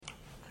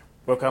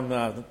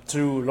Welcome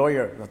to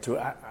lawyer,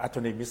 to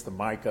attorney Mr.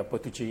 Mike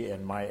Bertucci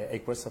and my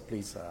Agruss.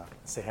 Please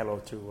say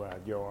hello to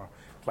your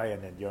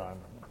client and your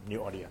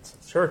new audience.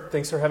 Sure.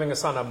 Thanks for having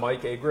us on. I'm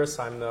Mike Agruss.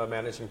 I'm the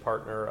managing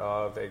partner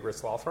of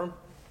Agruss Law Firm.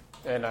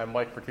 And I'm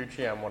Mike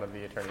Bertucci. I'm one of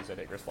the attorneys at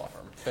Agruss Law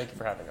Firm. Thank you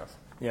for having us.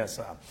 Yes.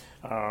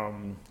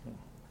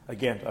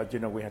 Again,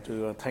 we have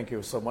to thank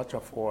you so much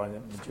for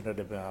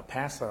the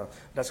past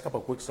last couple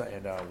of weeks,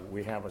 and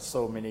we have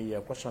so many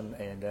questions,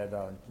 and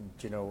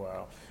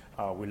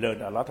we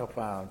learned a lot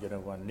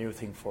of new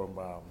things from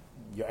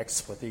your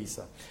expertise.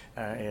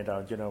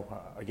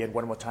 Again,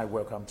 one more time,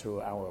 welcome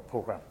to our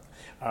program.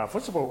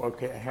 First of all,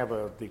 I have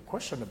the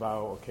question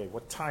about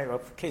what type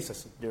of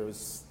cases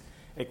does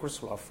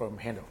Agruss Law Firm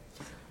handle?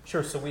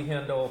 Sure. So we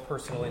handle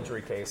personal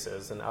injury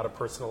cases, and out of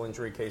personal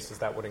injury cases,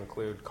 that would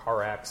include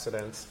car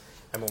accidents.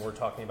 And when we're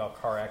talking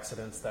about car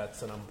accidents,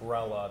 that's an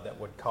umbrella that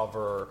would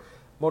cover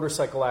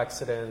motorcycle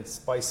accidents,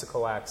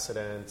 bicycle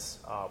accidents,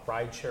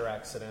 rideshare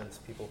accidents,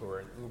 people who are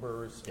in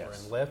Ubers or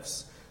in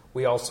Lyfts.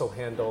 We also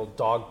handle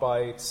dog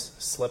bites,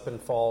 slip and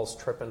falls,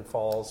 trip and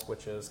falls,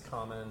 which is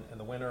common in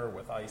the winter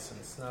with ice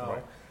and snow.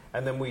 Right.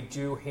 And then we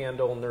do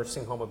handle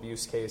nursing home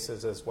abuse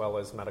cases as well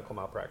as medical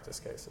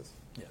malpractice cases.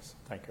 Yes,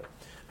 thank you.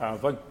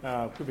 Vâng,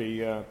 quý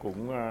vị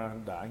cũng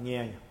đã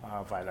nghe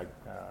vài lần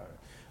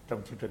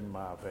trong chương trình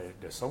mà về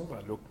đời sống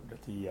và luật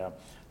thì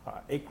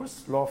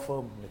Agruss Law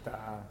Firm người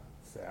ta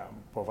sẽ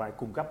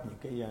cung cấp những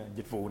cái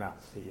dịch vụ nào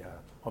thì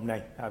hôm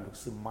nay luật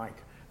sư Mike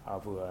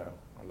vừa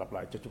lặp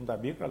lại cho chúng ta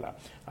biết đó là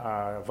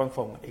văn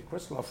phòng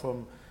Agruss Law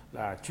Firm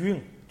là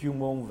chuyên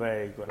môn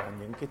về gọi là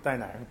những cái tai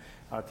nạn,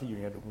 thí dụ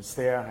như đụng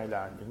xe hay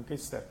là những cái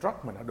xe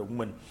truck mà nó đụng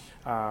mình,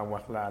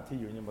 hoặc là thí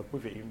dụ như mà quý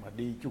vị mà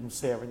đi chung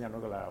xe với nhau, nó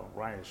gọi là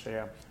ride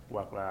share,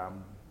 hoặc là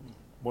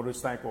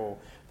motorcycle,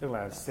 tức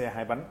là xe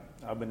hai bánh.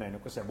 Ở bên này nó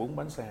có xe 4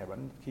 bánh, xe hai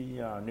bánh.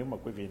 Nếu mà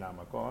quý vị nào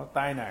mà có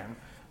tai nạn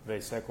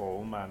về xe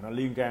cộ mà nó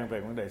liên quan về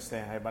vấn đề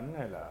xe hai bánh,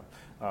 hay là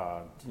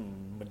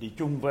mình đi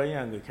chung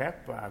với người khác,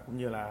 và cũng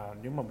như là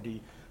nếu mà mình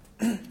đi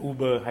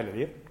Uber hay là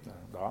Lyft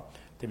đó,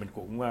 thì mình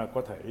cũng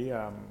có thể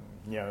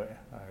nhờ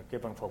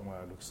cái văn phòng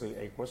luật sư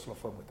Agruss Law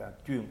Firm người ta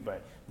chuyên về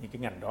những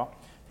cái ngành đó.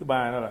 Thứ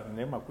ba đó là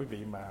nếu mà quý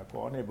vị mà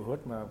có neighborhood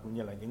mà cũng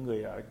như là những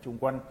người ở chung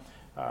quanh,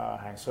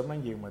 hàng xóm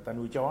láng giềng mà ta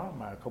nuôi chó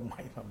mà không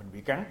may mà mình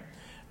bị cắn,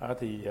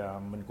 thì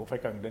mình cũng phải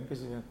cần đến cái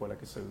gọi là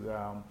cái sự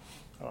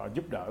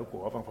giúp đỡ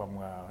của văn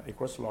phòng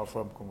Agruss Law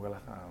Firm. Cũng gọi là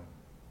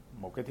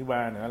một cái thứ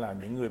ba nữa là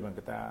những người mà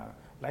người ta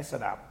lái xe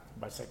đạp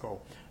bicycle,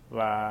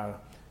 và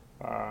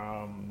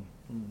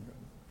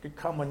cái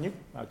common nhất,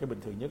 cái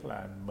bình thường nhất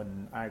là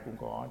mình ai cũng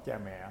có cha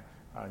mẹ,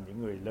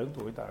 những người lớn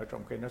tuổi ở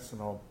trong cái nursing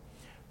home.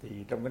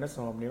 Thì trong cái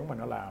nursing home nếu mà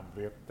nó làm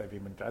việc, tại vì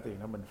mình trả tiền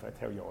nó, mình phải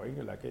theo dõi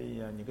là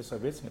những cái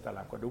service người ta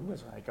làm có đúng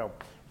hay không,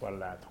 hoặc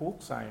là thuốc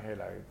sai, hay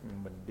là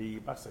mình đi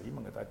bác sĩ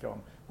mà người ta cho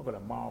nó gọi là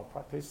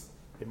malpractice.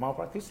 Thì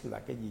malpractice là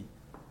cái gì?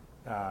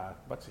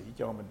 Bác sĩ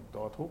cho mình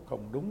to thuốc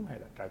không đúng, hay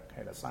là trật,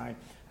 hay là sai,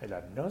 hay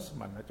là nurse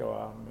mà nó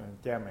cho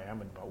cha mẹ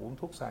mình vào uống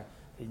thuốc sai.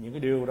 Thì những cái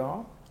điều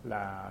đó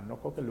là nó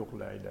có cái luật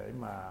lệ để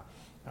mà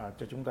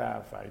cho chúng ta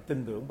phải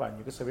tin tưởng vào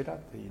những cái service đó.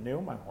 Thì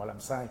nếu mà họ làm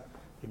sai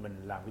thì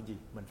mình làm cái gì?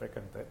 Mình phải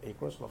cần tới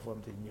Agruss Law Firm.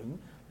 Thì những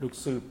luật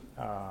sư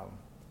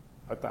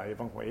ở tại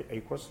văn phòng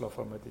Agruss Law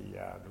Firm thì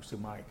luật sư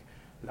Mike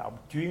là ông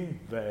chuyên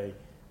về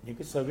những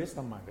cái service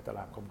đó mà người ta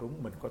làm không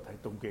đúng, mình có thể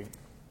tụng kiện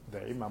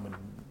để mà mình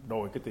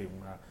đòi cái tiền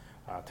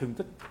thương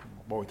tích,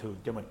 bồi thường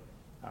cho mình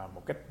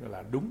một cách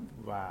là đúng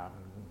và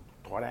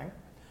thỏa đáng.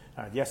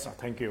 Yes,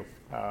 thank you.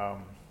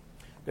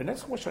 The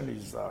next question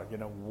is,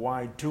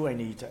 why do I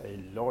need a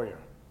lawyer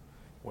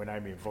when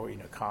I'm involved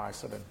in a car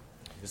accident?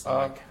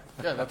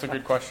 Yeah, that's a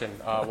good question.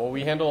 Well,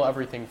 we handle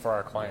everything for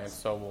our clients.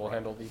 So we'll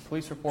handle the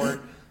police report,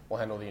 we'll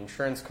handle the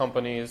insurance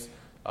companies,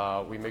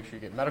 we make sure you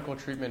get medical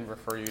treatment,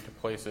 refer you to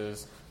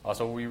places.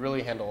 So we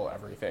really handle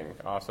everything.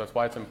 So that's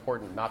why it's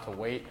important not to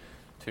wait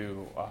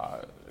to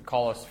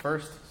call us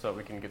first so that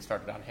we can get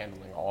started on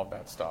handling all of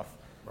that stuff.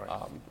 Right.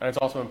 And it's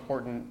also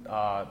important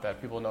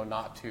that people know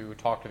not to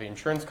talk to the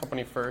insurance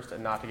company first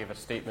and not to give a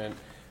statement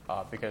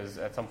because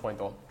at some point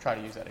they'll try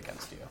to use that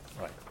against you.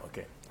 Right.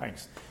 Okay.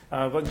 Thanks.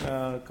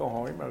 Câu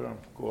hỏi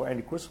của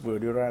Agruss vừa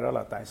đưa ra đó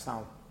là tại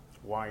sao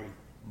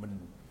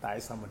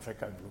mình phải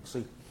cần luật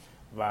sư,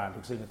 và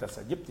luật sư người ta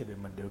sẽ giúp cho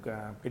mình được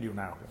cái điều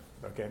nào.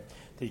 Okay.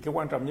 Thì cái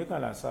quan trọng nhất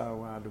là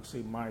sao luật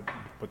sư Mike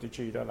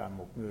Bertucci đó là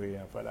một người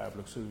phải là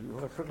luật sư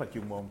rất là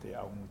chuyên môn, thì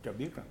ông cho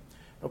biết rằng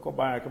nó có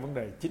 3 cái vấn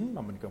đề chính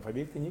mà mình cần phải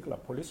biết. Thứ nhất là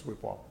police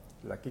report,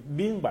 là cái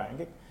biên bản.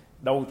 Cái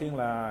đầu tiên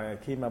là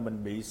khi mà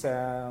mình bị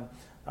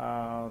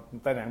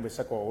tai nạn về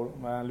xe cộ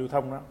lưu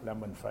thông đó, là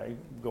mình phải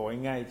gọi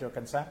ngay cho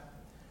cảnh sát,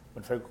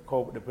 mình phải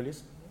call the police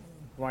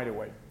right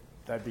away.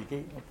 Tại vì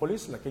cái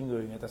police là cái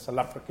người ta sẽ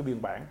lập ra cái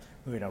biên bản,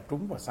 người nào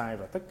trúng và sai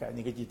và tất cả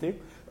những cái chi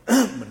tiết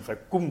mình phải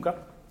cung cấp.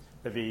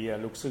 Tại vì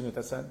luật sư người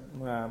ta sẽ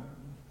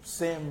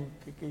xem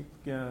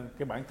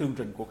cái bản tường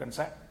trình của cảnh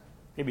sát,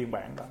 cái biên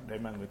bản đó, để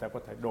mà người ta có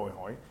thể đòi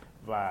hỏi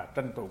và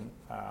tranh tụng,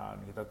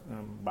 người ta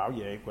bảo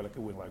vệ gọi là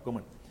cái quyền lợi của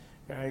mình.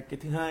 Cái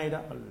thứ hai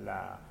đó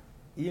là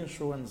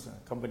insurance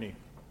company.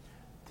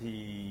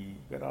 thì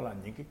cái đó là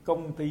những cái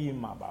công ty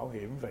mà bảo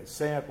hiểm về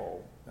xe cộ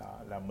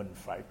là mình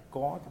phải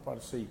có cái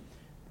policy.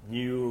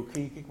 Nhiều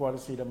khi cái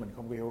policy đó mình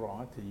không hiểu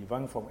rõ thì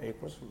văn phòng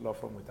Agruss Law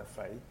Firm người ta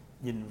phải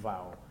nhìn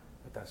vào,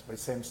 người ta phải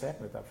xem xét,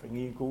 người ta phải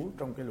nghiên cứu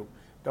trong cái luật,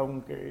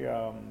 trong cái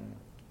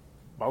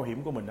bảo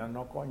hiểm của mình đó,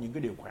 nó có những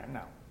cái điều khoản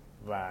nào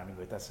và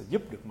người ta sẽ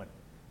giúp được mình.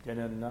 Cho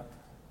nên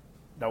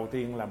đầu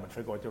tiên là mình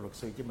phải gọi cho luật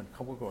sư chứ mình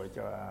không có gọi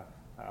cho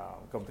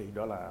công ty.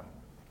 Đó là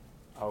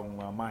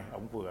ông Mai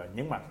ông vừa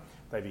nhấn mạnh.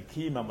 Tại vì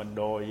khi mà mình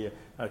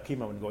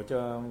gọi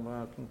cho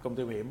công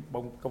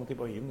ty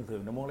bảo hiểm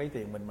thường nó muốn lấy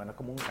tiền mình mà nó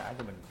không muốn trả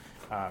cho mình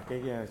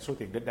cái số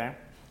tiền đích đáng,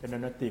 cho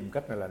nên nó tìm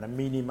cách là nó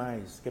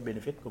minimize cái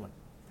benefit của mình.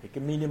 Thì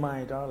cái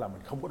minimize đó là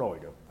mình không có đòi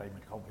được, tại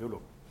mình không hiểu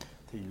luật.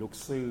 Thì luật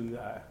sư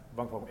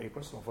văn phòng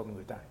Agruss Law Firm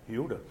người ta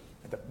hiểu được,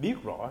 người ta biết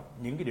rõ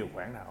những cái điều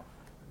khoản nào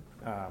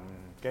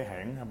cái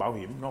hãng bảo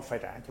hiểm nó phải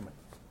trả cho mình.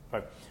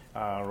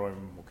 Rồi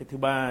một cái thứ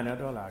ba nữa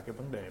đó là cái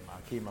vấn đề mà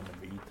khi mà mình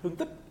bị thương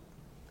tích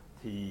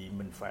thì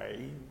mình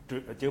phải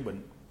chữa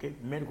bệnh. Cái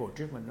medical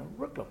treatment nó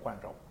rất là quan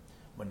trọng,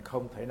 mình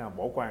không thể nào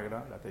bỏ qua cái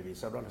đó, là tại vì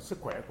sau đó là sức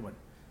khỏe của mình.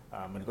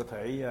 Mình có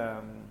thể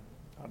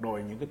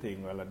đòi những cái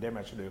tiền gọi là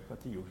damage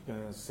được, ví dụ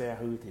xe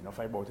hư thì nó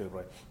phải bồi thường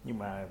rồi, nhưng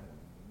mà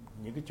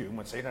những cái chuyện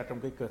mà xảy ra trong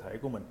cái cơ thể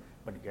của mình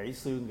gãy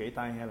xương, gãy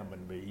tay hay là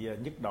mình bị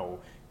nhức đầu,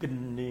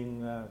 kinh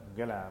niên,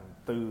 nghĩa là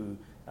từ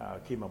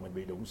khi mà mình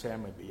bị đụng xe,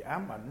 mình bị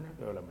ám ảnh,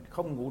 rồi là mình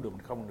không ngủ được,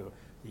 mình không được,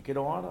 thì cái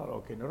đó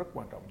ok, nó rất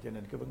quan trọng. Cho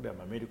nên cái vấn đề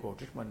mà medical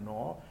treatment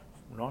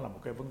nó là một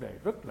cái vấn đề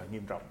rất là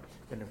nghiêm trọng,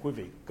 cho nên quý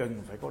vị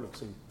cần phải có luật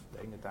sư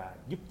để người ta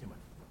giúp cho mình.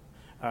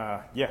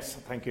 Yes,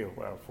 thank you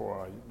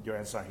for your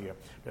answer here.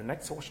 The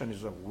next question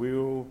is,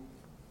 will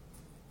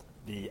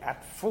the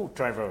at-fault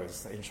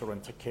driver's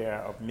insurance take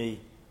care of me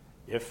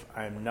if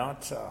I'm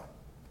not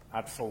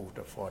at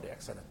fault for the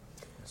accident?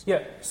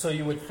 Yeah, so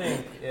you would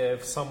think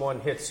if someone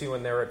hits you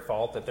and they're at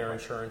fault that their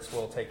insurance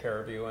will take care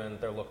of you and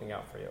they're looking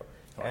out for you.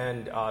 Right.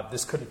 And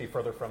this couldn't be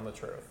further from the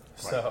truth.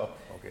 Right. So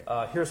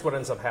here's what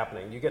ends up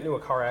happening. You get into a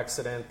car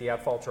accident, the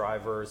at-fault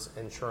driver's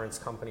insurance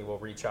company will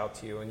reach out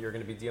to you, and you're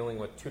going to be dealing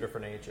with two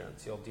different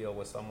agents. You'll deal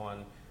with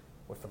someone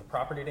for the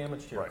property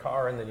damage to your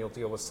car, and then you'll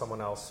deal with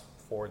someone else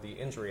for the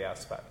injury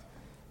aspect.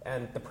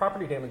 And the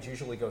property damage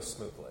usually goes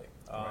smoothly.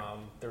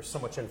 There's so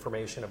much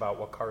information about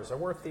what cars are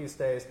worth these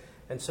days,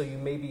 and so you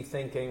may be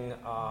thinking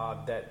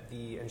that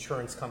the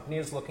insurance company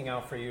is looking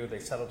out for you, they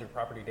settled your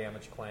property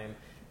damage claim,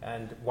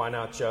 and why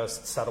not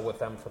just settle with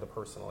them for the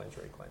personal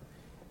injury claim?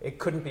 It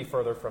couldn't be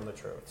further from the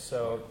truth.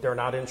 So they're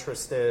not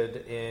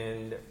interested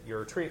in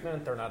your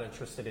treatment, they're not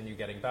interested in you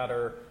getting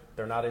better,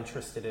 they're not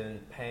interested in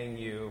paying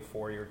you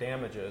for your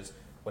damages.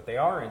 What they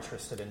are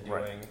interested in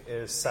doing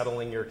is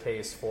settling your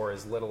case for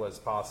as little as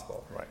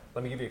possible.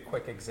 Let me give you a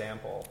quick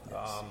example.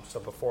 Yes. So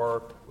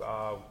before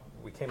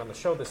we came on the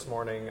show this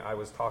morning, I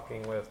was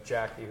talking with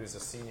Jackie, who's a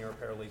senior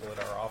paralegal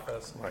at our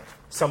office.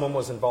 Someone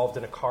was involved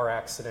in a car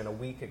accident a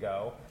week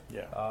ago.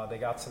 They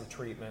got some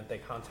treatment. They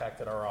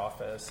contacted our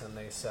office, and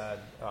they said,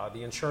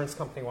 the insurance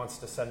company wants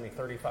to send me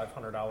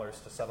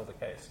 $3,500 to settle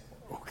the case.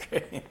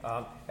 Okay.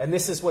 And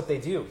this is what they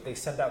do. They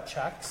send out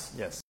checks.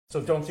 Yes.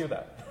 So don't do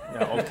that.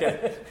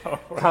 Okay.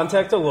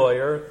 Contact a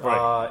lawyer,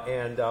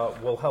 and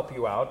we'll help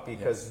you out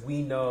because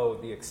we know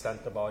the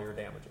extent of all your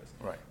damages.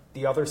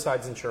 The other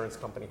side's insurance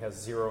company has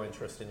zero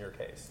interest in your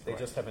case. They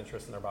just have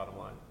interest in their bottom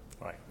line.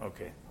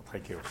 Okay.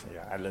 Thank you.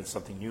 Yeah, I learned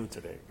something new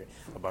today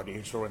about the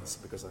insurance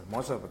because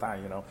most of the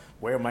time,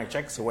 where are my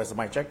checks? Where's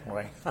my check?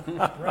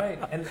 Right.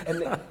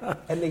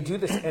 And they do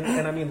this.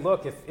 And I mean,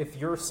 look, if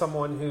you're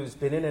someone who's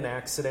been in an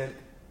accident,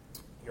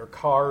 your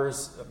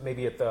car's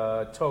maybe at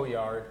the tow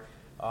yard,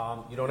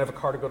 you don't have a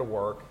car to go to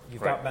work,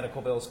 you've got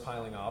medical bills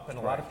piling up, and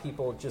a lot of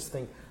people just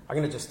think, I'm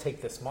going to just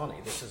take this money,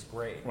 this is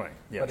great.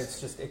 But it's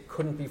just, it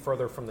couldn't be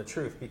further from the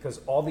truth because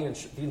all the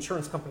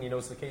insurance company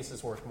knows the case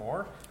is worth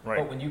more,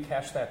 but when you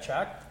cash that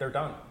check, they're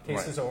done.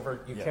 Case is over,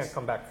 you can't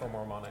come back for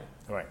more money.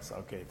 So,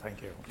 okay,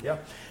 thank you.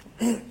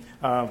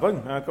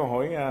 Câu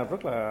hỏi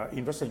rất là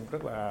interesting,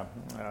 rất là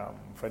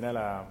phải nói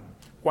là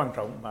quan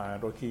trọng mà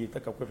đôi khi tất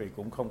cả quý vị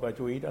cũng không có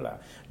chú ý, đó là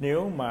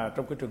nếu mà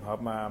trong cái trường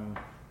hợp mà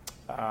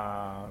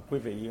quý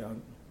vị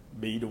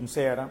bị đụng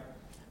xe đó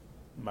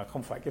mà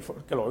không phải cái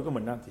lỗi của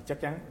mình đó, thì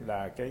chắc chắn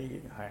là cái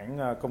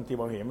hãng công ty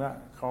bảo hiểm đó,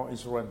 Car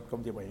Insurance,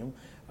 công ty bảo hiểm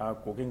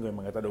của cái người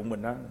mà người ta đụng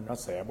mình đó, nó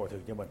sẽ bồi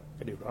thường cho mình.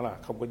 Cái điều đó là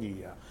không có gì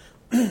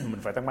mình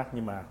phải thắc mắc,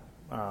 nhưng mà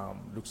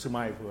luật sư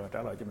Mai vừa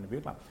trả lời cho mình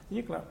biết là thứ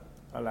nhất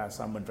là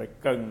sao mình phải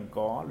cần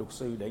có luật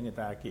sư để người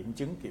ta kiểm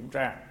chứng, kiểm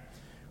tra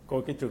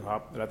coi cái trường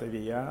hợp là tại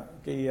vì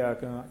cái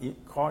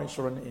Car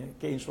Insurance,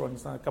 cái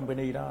insurance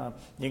company đó,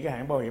 những cái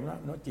hãng bảo hiểm đó,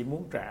 nó chỉ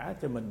muốn trả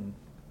cho mình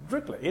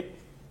rất là ít,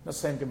 nó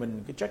send cho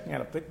mình cái check ngay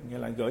lập tức, nghĩa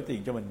là gửi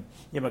tiền cho mình,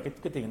 nhưng mà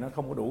cái tiền nó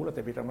không có đủ, là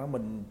tại vì trong đó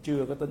mình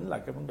chưa có tính là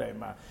cái vấn đề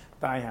mà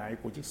tai hại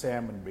của chiếc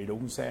xe, mình bị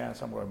đụng xe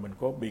xong rồi mình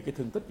có bị cái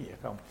thương tích gì hay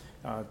không,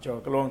 cho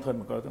cái long term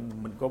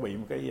mình có bị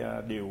một cái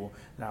điều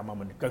nào mà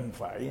mình cần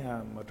phải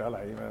trở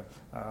lại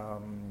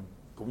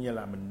cũng như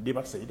là mình đi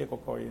bác sĩ để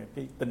coi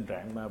cái tình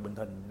trạng mà bệnh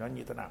tình nó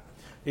như thế nào.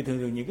 Thì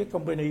thường những cái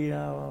company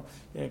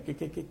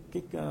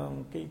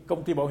cái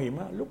công ty bảo hiểm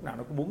á, lúc nào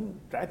nó cũng muốn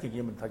trả tiền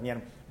cho mình thật nhanh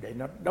để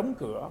nó đóng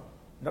cửa,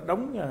 nó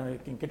đóng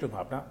cái trường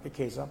hợp đó, cái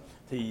case đó,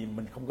 thì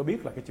mình không có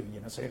biết là cái chuyện gì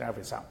nó xảy ra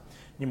về sau.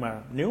 Nhưng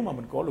mà nếu mà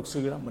mình có luật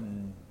sư đó,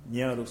 mình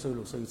nhờ luật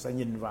sư sẽ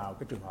nhìn vào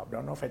cái trường hợp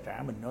đó, nó phải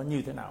trả mình nó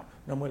như thế nào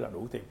nó mới là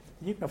đủ tiền.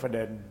 Thứ nhất nó phải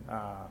đền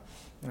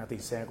tiền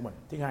xe của mình.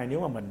 Thứ hai, nếu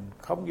mà mình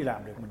không đi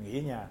làm được, mình nghỉ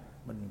ở nhà,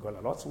 mình gọi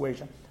là lost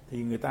wage,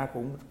 thì người ta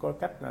cũng có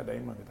cách để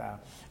mà người ta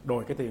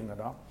đòi cái tiền nào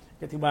đó.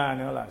 Cái thứ ba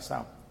nữa là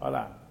sao? Đó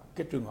là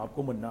cái trường hợp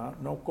của mình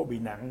nó có bị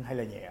nặng hay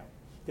là nhẹ.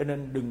 Cho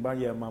nên đừng bao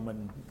giờ mà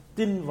mình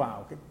tin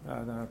vào cái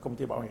công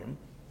ty bảo hiểm.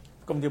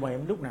 Công ty bảo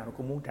hiểm lúc nào nó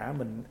cũng muốn trả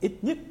mình ít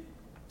nhất,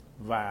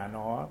 và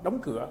nó đóng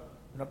cửa,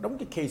 nó đóng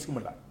cái case của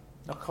mình lại.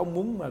 Nó không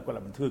muốn mà gọi là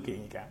mình thưa kiện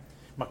gì cả.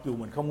 Mặc dù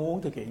mình không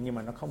muốn thưa kiện, nhưng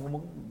mà nó không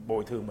muốn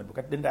bồi thường mình một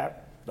cách đính đáp.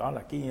 Đó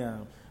là cái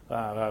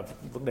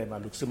vấn đề mà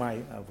luật sư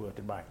Mai vừa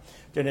trình bày.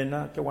 Cho nên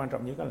cái quan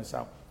trọng nhất là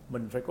sao?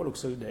 Mình phải có luật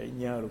sư để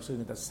nhờ luật sư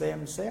người ta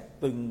xem xét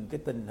từng cái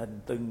tình hình,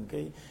 từng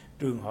cái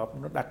trường hợp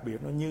nó đặc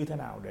biệt nó như thế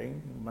nào để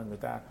mà người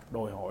ta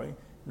đòi hỏi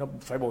nó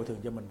phải bồi thường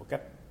cho mình một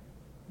cách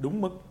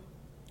đúng mức.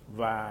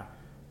 Và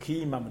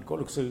khi mà mình có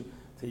luật sư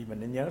thì mình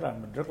nên nhớ là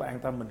mình rất là an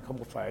tâm, mình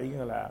không phải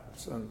là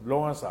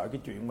lo sợ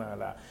cái chuyện mà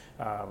là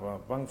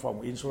văn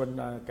phòng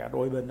insurance cả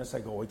đôi bên nó sẽ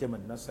gọi cho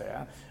mình, nó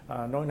sẽ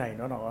nói này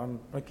nói nọ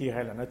nói kia,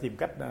 hay là nó tìm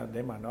cách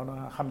để mà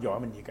nó hăm dọa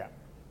mình gì cả.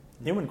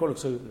 Nếu mình có luật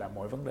sư là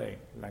mọi vấn đề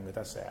là người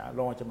ta sẽ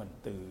lo cho mình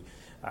từ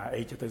A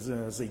cho tới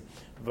Z.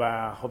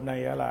 Và hôm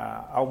nay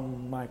là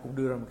ông Mai cũng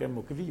đưa ra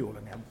một cái ví dụ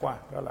là ngày hôm qua,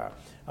 đó là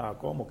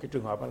có một cái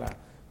trường hợp đó là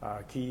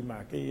khi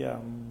mà cái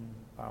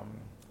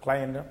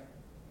client đó,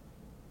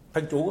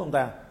 thân chủ của ông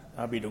ta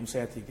bị đụng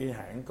xe, thì cái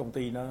hãng công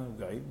ty nó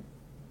gửi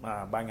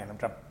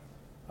 3.500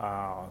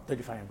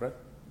 3500,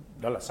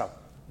 đó là xong.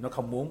 Nó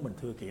không muốn mình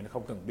thưa kiện, nó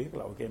không cần biết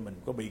là ok mình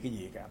có bị cái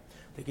gì cả.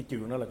 Thì cái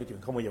chuyện đó là cái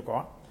chuyện không bao giờ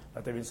có.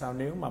 Là tại vì sao?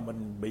 Nếu mà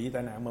mình bị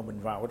tai nạn mà mình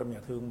vào ở trong nhà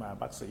thương mà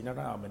bác sĩ nó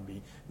nói mình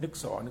bị nứt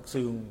sọ, nứt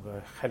xương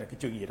hay là cái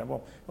chuyện gì đó,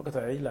 không, nó có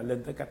thể là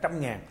lên tới cả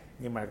 100.000,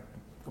 nhưng mà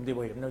công ty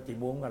bảo hiểm nó chỉ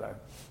muốn là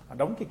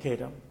đóng cái case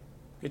đó,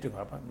 cái trường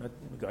hợp đó, nó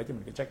gửi cho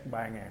mình cái check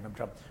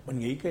 3.500. Mình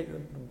nghĩ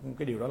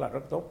cái điều đó là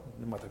rất tốt,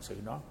 nhưng mà thực sự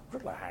nó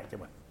rất là hại cho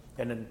mình.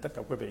 Cho nên tất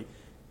cả quý vị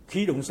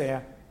khi đụng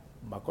xe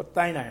mà có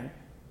tai nạn,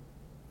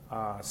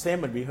 xe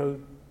mình bị hư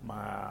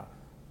mà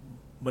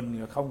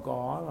mình không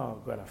có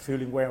gọi là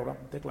feeling well đó,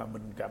 tức là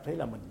mình cảm thấy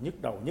là mình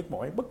nhức đầu nhức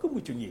mỏi bất cứ một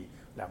chuyện gì,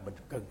 là mình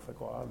cần phải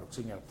có luật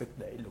sư ngay lập tức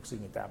để luật sư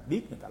người ta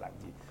biết người ta làm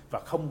gì, và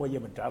không bao giờ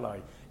mình trả lời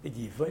cái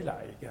gì với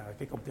lại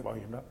cái công ty bảo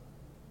hiểm đó.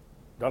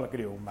 Đó là cái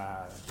điều mà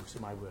luật sư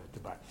Mai vừa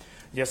trình bày.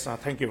 Yes,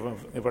 thank you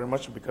very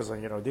much, because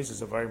this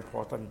is a very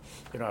important.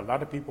 A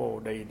lot of people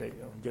they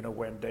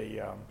when they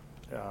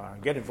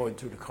get involved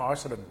into the car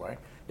accident, right?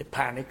 They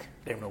panic.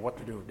 They don't know what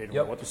to do. They don't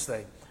know what to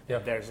say.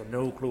 There's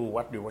no clue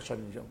what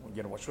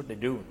should they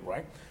do,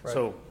 right?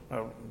 So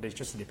they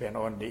just depend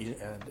on the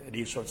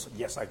insurance.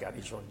 Yes, I got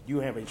insurance. You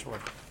have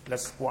insurance.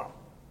 Let's swap.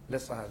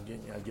 Let's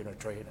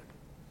trade.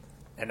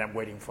 And I'm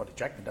waiting for the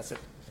check, and that's it.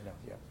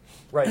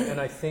 Right, and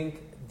I think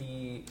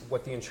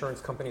what the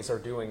insurance companies are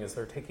doing is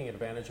they're taking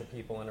advantage of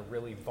people in a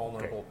really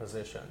vulnerable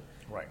position.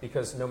 Right.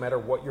 Because no matter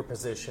what your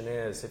position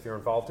is, if you're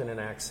involved in an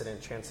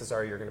accident, chances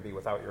are you're going to be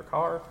without your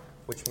car,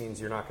 which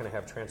means you're not going to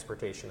have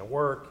transportation to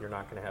work, you're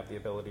not going to have the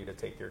ability to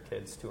take your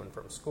kids to and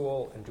from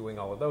school and doing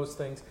all of those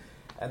things.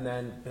 And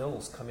then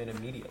bills come in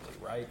immediately,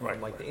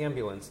 right? Like the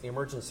ambulance, the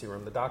emergency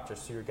room, the doctor.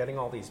 So you're getting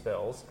all these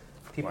bills.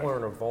 People are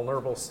in a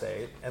vulnerable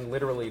state, and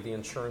literally the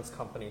insurance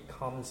company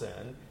comes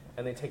in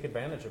and they take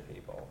advantage of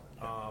people.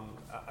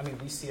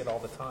 We see it all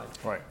the time.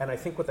 Right. And I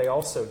think what they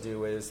also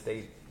do is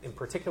they, in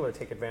particular,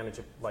 take advantage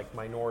of like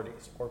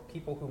minorities or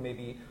people who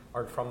maybe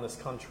aren't from this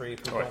country,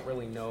 who don't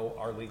really know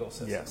our legal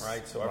system,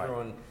 right? So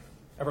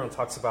everyone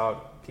talks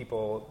about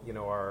people,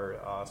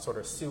 are sort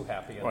of sue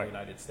happy in the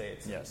United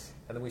States. Yes.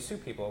 And then we sue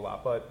people a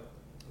lot, but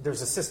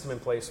there's a system in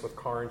place with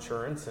car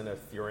insurance, and if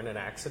you're in an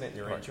accident and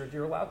you're injured,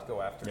 you're allowed to go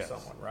after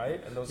someone,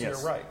 right? And those are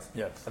your rights.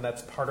 Yes. And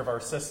that's part of our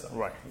system.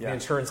 Right. Yeah. The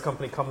insurance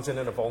company comes in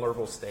a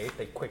vulnerable state.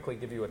 They quickly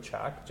give you a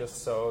check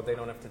just so they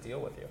don't have to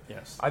deal with you.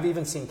 Yes. I've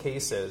even seen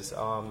cases,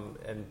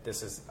 and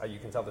this is, you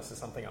can tell this is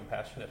something I'm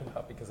passionate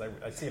about because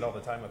I see it all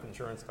the time with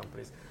insurance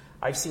companies.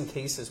 I've seen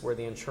cases where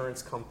the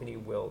insurance company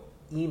will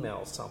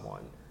email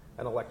someone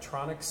an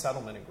electronic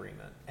settlement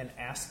agreement and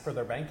ask for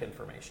their bank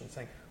information,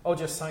 saying, oh,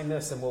 just sign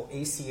this and we'll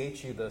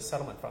ACH you the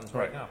settlement funds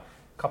right now.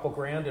 A couple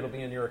grand, it'll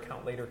be in your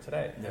account later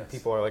today. Yes. And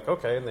people are like,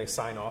 okay, and they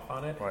sign off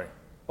on it. Right.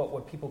 But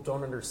what people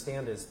don't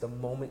understand is the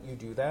moment you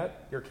do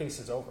that, your case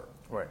is over.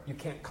 Right. You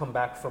can't come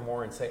back for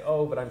more and say,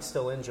 oh, but I'm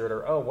still injured,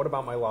 or oh, what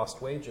about my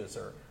lost wages,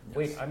 or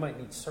wait, I might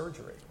need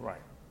surgery.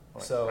 Right.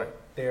 So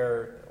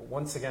they're,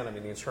 once again,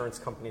 the insurance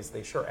companies,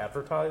 they sure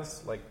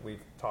advertise, like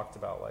we've talked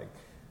about, like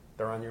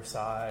they're on your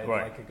side,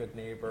 like a good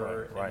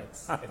neighbor. Right.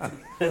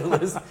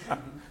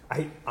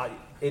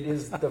 It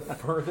is the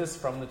furthest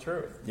from the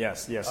truth.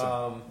 Yes.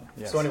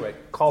 So anyway,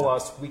 call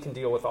us. We can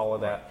deal with all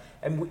of that.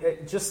 And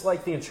just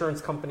like the insurance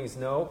companies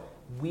know,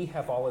 we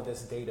have all of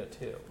this data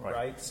too,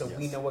 right? So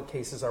we know what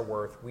cases are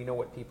worth, we know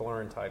what people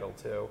are entitled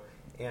to,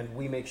 and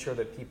we make sure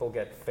that people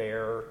get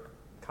fair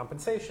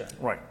compensation.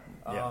 Right.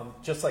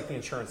 Just like the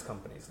insurance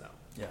companies know.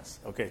 Yes.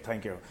 Okay.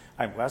 Thank you.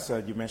 I'm glad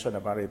you mentioned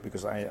about it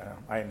because I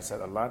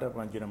understand a lot of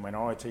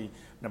minority.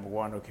 Number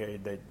one, okay,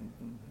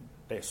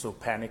 they're so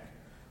panic.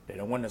 They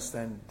don't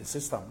understand the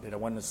system. They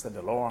don't understand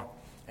the law.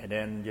 And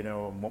then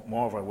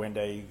moreover, when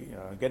they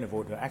get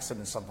involved in an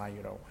accident, sometimes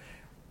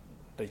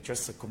they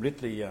just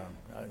completely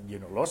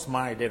lost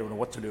mind. They don't know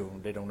what to do.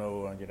 They don't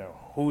know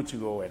who to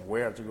go and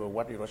where to go,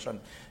 what direction,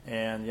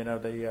 and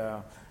they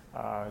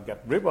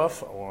get ripped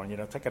off or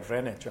take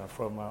advantage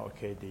from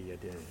the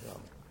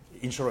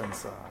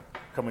insurance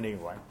company,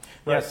 right?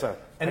 Yes,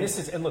 and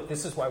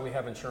this is why we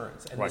have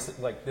insurance. And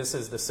this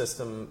is the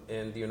system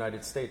in the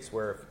United States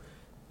where if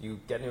you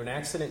get into an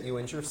accident, you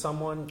injure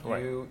someone,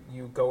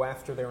 you go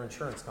after their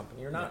insurance company.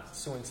 You're not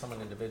suing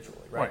someone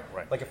individually, right?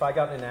 Like if I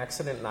got in an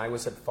accident and I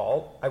was at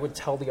fault, I would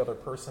tell the other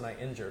person I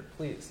injured,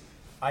 please,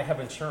 I have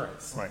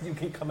insurance. You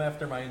can come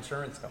after my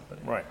insurance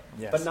company. Right.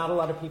 Yes. But not a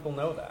lot of people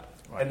know that.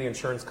 And the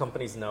insurance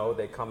companies know.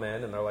 They come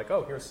in and they're like,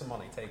 oh, here's some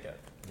money, take it.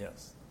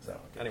 Yes. So,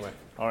 anyway.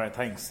 All right,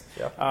 thanks.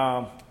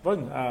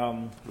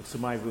 Luật sư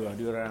Mai vừa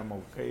đưa ra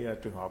một cái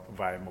trường hợp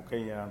và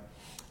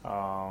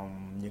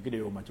những cái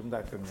điều mà chúng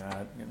ta cần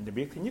để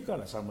biết. Thứ nhất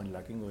là sao mình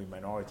là cái người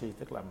minority,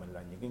 tức là mình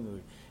là những cái người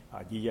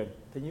di dân.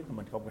 Thứ nhất là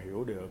mình không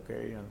hiểu được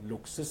cái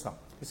luật system,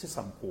 cái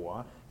system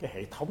của cái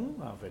hệ thống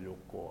về luật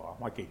của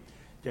Hoa Kỳ.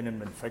 Cho nên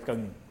mình phải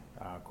cần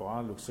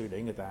có luật sư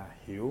để người ta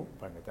hiểu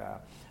và người ta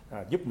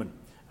giúp mình.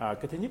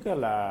 Cái thứ nhất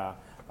là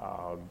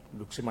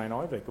luật sư Mai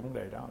nói về cái vấn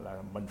đề đó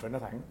là mình phải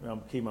nói thẳng.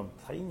 Khi mà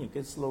thấy những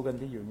cái slogan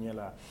ví dụ như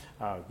là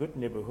good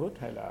neighborhood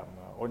hay là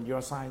on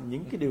your side,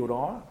 những cái điều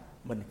đó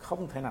mình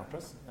không thể nào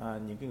trust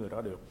những cái người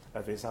đó được.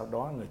 Là vì sao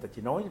đó người ta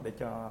chỉ nói để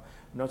cho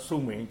nó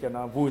suông miệng, cho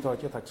nó vui thôi,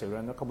 chứ thật sự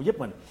là nó không có giúp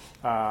mình.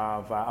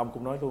 Và ông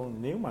cũng nói luôn,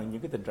 nếu mà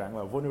những cái tình trạng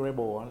là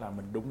vulnerable là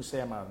mình đụng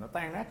xe mà nó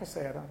tan nát cái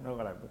xe đó, nó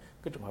gọi là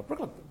cái trường hợp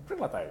rất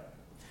là tệ.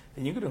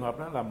 Thì những cái trường hợp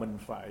đó là mình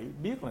phải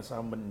biết là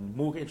sao mình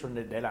mua cái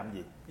insurance để làm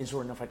gì.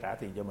 Insurance nó phải trả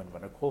tiền cho mình và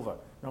nó cover,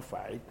 nó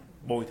phải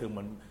bồi thường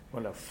mình,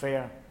 gọi là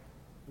fair,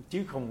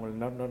 chứ không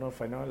nó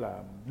phải nói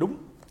là đúng,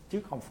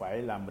 chứ không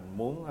phải là mình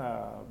muốn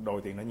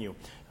đòi tiền nó nhiều.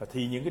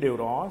 Thì những cái điều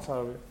đó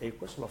sao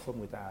Agruss Law Firm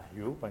người ta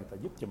hiểu và người ta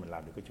giúp cho mình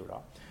làm được cái chỗ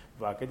đó.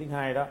 Và cái thứ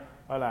hai đó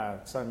là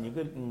sao những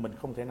cái mình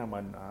không thể nào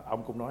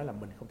ông cũng nói là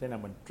mình không thể nào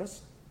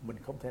trust,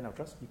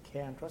 you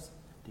can't trust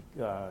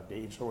the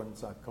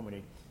insurance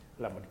company,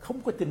 là mình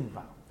không có tin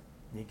vào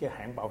những cái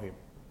hãng bảo hiểm.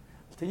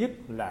 Thứ nhất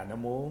là nó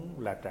muốn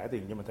là trả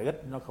tiền cho mình thật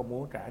ít, nó không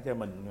muốn trả cho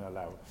mình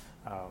là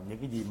những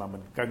cái gì mà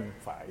mình cần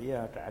phải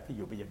trả. Ví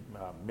dụ bây giờ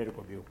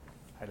medical bill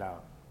hay là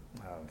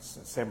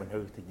xe mình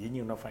hư thì dĩ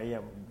nhiên nó phải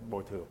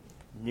bồi thường.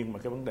 Nhưng mà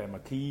cái vấn đề mà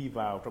khi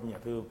vào trong nhà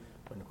thương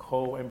mình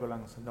call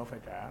ambulance nó phải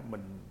trả,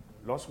 mình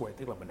lost way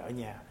tức là mình ở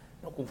nhà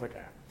nó cũng phải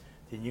trả.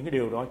 Thì những cái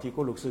điều đó chỉ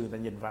có luật sư người ta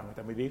nhìn vào người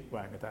ta mới biết,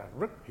 và người ta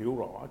rất hiểu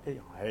rõ cái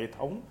hệ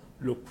thống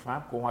luật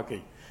pháp của Hoa Kỳ.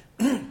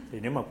 Thì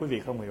nếu mà quý vị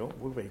không hiểu,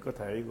 quý vị có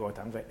thể gọi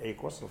thẳng về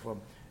Agruss Law Firm.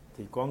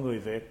 Thì có người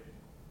Việt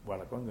và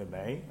là có người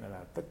Mỹ,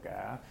 là tất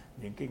cả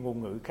những cái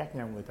ngôn ngữ khác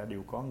nhau người ta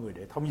đều có người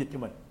để thông dịch cho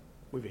mình.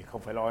 Quý vị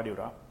không phải lo điều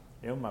đó.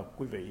 Nếu mà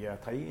quý vị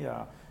thấy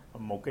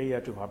một cái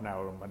trường hợp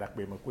nào mà đặc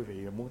biệt mà quý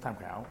vị muốn tham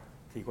khảo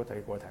thì có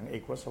thể gọi thẳng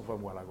Agruss Law Firm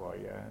hoặc là gọi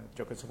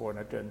cho cái số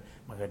phone ở trên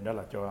màn hình đó,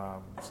 là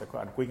sẽ có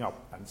anh Quý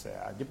Ngọc, anh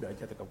sẽ giúp đỡ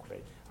cho tất cả quý vị,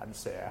 anh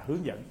sẽ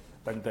hướng dẫn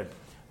tận tình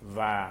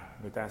và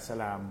người ta sẽ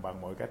làm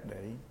bằng mọi cách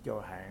để cho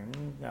hãng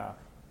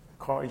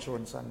car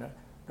insurance đó,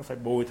 nó phải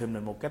bồi thường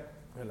mình một cách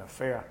gọi là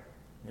fair,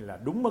 như là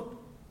đúng mức.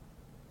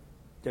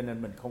 Cho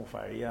nên mình không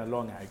phải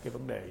lo ngại cái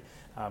vấn đề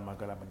mà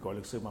gọi là mình gọi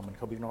luật sư mà mình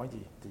không biết nói gì,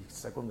 thì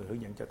sẽ có người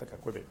hướng dẫn cho tất cả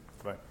quý vị.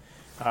 Vâng.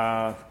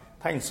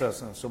 Thanks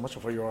so much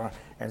for your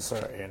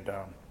answer. And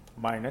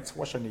my next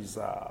question is,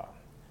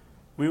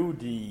 will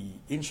the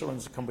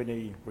insurance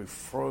company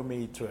refer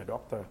me to a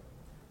doctor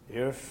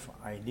if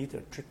I need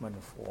a treatment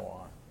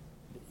for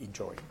the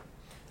injury?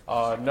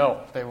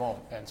 No, they won't.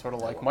 And sort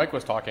of like Mike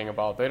was talking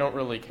about, they don't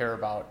really care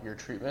about your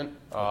treatment,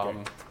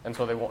 and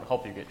so they won't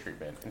help you get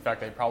treatment. In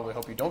fact, they probably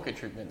hope you don't get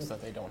treatment so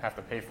that they don't have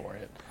to pay for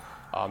it.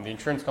 The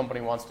insurance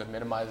company wants to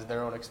minimize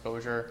their own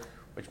exposure,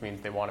 which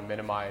means they want to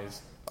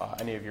minimize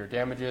any of your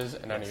damages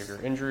and any of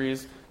your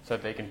injuries so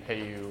that they can pay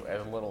you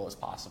as little as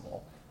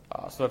possible.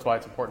 So that's why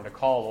it's important to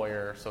call a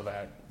lawyer so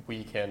that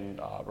we can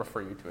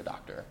refer you to a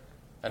doctor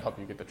and help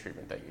you get the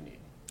treatment that you need.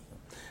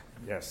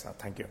 Yes,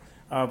 thank you.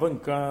 Vâng,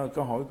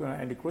 câu hỏi của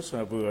Andy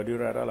Cruz vừa đưa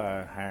ra đó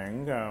là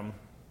hãng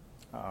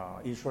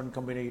insurance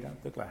company đó,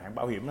 tức là hãng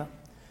bảo hiểm đó,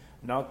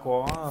 nó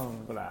có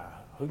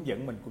là hướng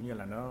dẫn mình cũng như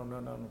là nó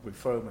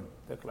refer mình,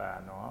 tức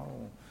là nó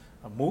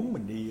muốn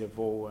mình đi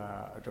vô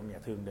ở trong nhà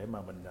thương để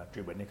mà mình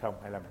trị bệnh hay không,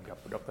 hay là mình gặp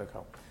doctor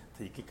không.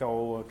 Thì cái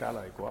câu trả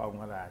lời của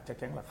ông là chắc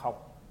chắn là không,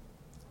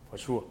 for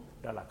sure,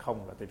 đó là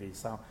không. Là tại vì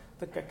sao?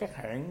 Tất cả các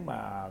hãng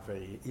mà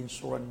về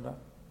insurance đó,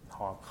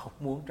 họ không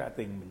muốn trả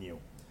tiền mình nhiều,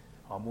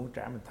 họ muốn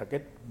trả mình thật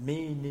ít,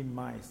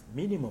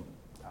 minimum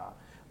đó.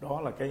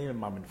 Đó là cái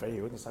mà mình phải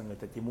hiểu, tại sao người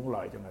ta chỉ muốn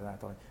lợi cho người ta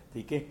thôi.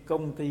 Thì cái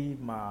công ty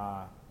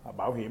mà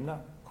bảo hiểm đó,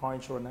 car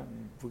insurance đó,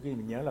 vừa khi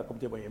mình nhớ là công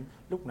ty bảo hiểm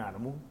lúc nào nó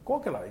muốn có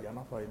cái lợi cho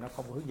nó thôi, nó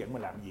không có hướng dẫn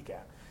mình làm gì cả.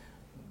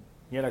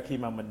 Nghĩa là khi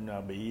mà mình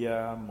bị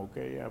một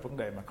cái vấn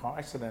đề mà car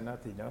accident đó,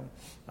 thì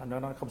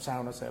nó không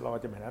sao, nó sẽ lo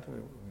cho mình hết.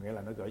 Nghĩa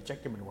là nó gửi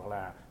check cho mình, hoặc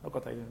là nó có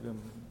thể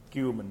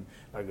kêu mình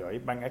là gửi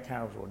bank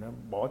account rồi nó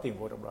bỏ tiền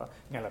vô trong đó,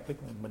 ngay lập tức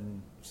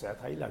mình sẽ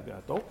thấy là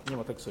tốt. Nhưng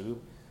mà thực sự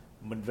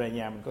mình về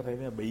nhà mình có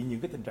thể bị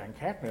những cái tình trạng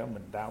khác nữa,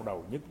 mình đau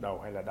đầu, nhức đầu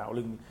hay là đau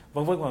lưng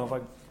vân vân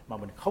mà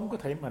mình không có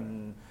thể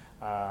mình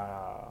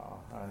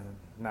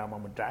nào mà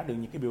mình trả được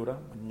những cái bill đó.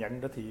 Mình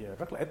nhận đó thì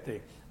rất là ít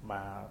tiền,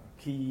 mà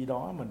khi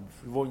đó mình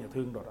vô nhà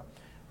thương rồi đó,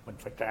 mình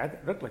phải trả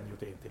rất là nhiều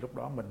tiền, thì lúc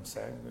đó mình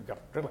sẽ gặp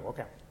rất là khó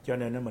khăn. Cho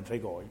nên mình phải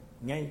gọi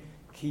ngay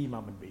khi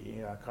mà mình bị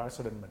car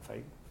accident, mình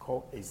phải call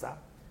ASAP,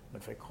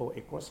 mình phải call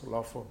Agruss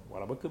Law Firm hoặc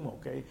là bất cứ một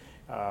cái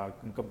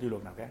công ty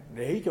luật nào khác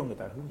để cho người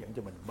ta hướng dẫn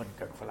cho mình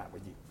cần phải làm cái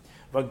gì.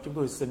 Vâng, chúng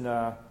tôi xin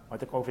hỏi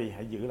tất cả quý vị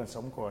hãy giữ làn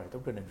sóng của hệ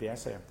thống truyền hình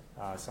Vsam.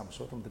 Sau một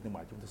số thông tin thương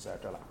mại chúng tôi sẽ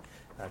trở lại.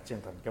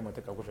 Chân thành cảm ơn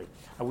tất cả quý vị.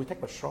 We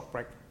take a short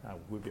break.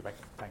 We'll be back.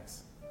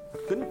 Thanks.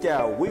 Kính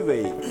chào quý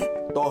vị.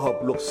 Tổ hợp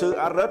luật sư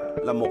Agruss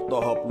là một tổ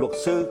hợp luật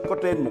sư có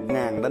trên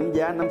 1.000 đánh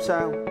giá 5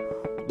 sao.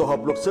 Tổ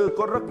hợp luật sư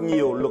có rất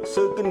nhiều luật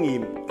sư kinh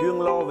nghiệm chuyên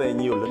lo về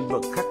nhiều lĩnh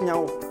vực khác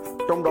nhau.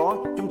 Trong đó,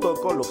 chúng tôi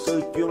có luật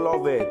sư chuyên lo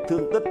về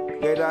thương tích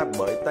gây ra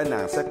bởi tai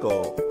nạn xe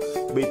cộ,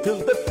 bị thương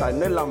tích tại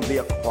nơi làm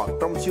việc hoặc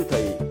trong siêu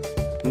thị,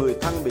 người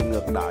thân bị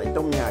ngược đãi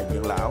trong nhà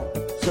dưỡng lão,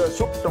 sơ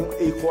suất trong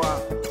y khoa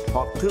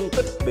hoặc thương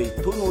tích bị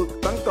thú nuôi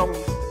tấn công,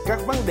 các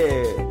vấn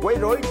đề quấy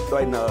rối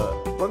đòi nợ,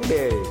 vấn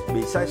đề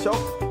bị sai sót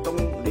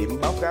trong điểm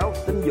báo cáo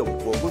tín dụng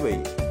của quý vị.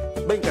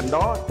 Bên cạnh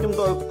đó, chúng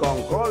tôi còn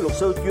có luật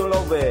sư chuyên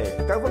lo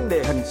về các vấn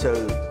đề hình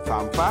sự,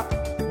 phạm pháp,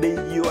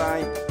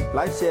 DUI,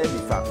 lái xe bị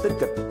phạt tích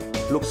kịch,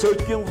 luật sư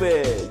chuyên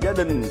về gia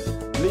đình,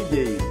 ly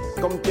dị,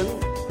 công chứng,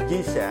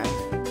 di sản,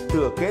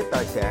 thừa kế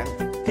tài sản,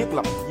 thiết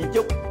lập di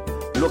chúc,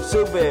 luật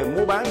sư về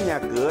mua bán nhà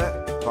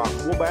cửa hoặc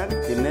mua bán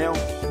tiệm nail,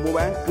 mua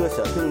bán cơ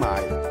sở thương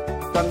mại,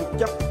 tranh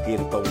chấp kiện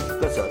tụng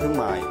cơ sở thương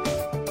mại.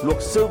 Luật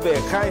sư về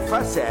khai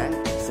phá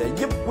sản sẽ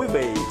giúp quý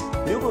vị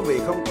nếu quý vị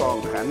không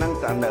còn khả năng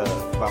trả nợ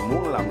và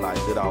muốn làm lại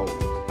từ đầu.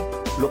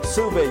 Luật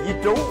sư về di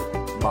trú,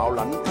 bảo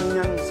lãnh thân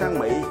nhân sang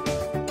Mỹ,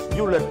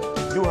 du lịch,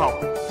 du học,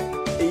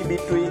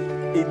 EB3,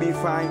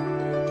 EB5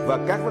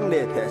 và các vấn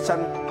đề thẻ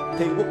xanh,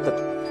 thi quốc tịch.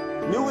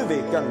 Nếu quý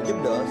vị cần giúp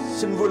đỡ,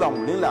 xin vui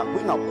lòng liên lạc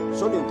Quý Ngọc,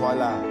 số điện thoại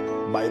là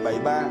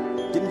 773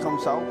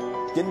 906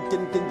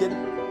 9999,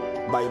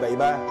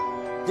 773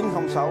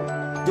 906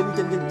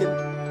 9999.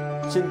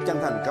 Xin chân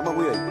thành cảm ơn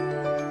quý vị.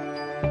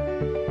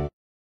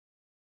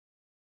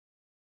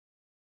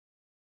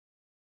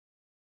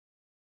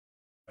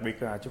 Đặc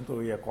biệt là chúng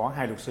tôi có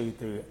hai luật sư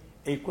từ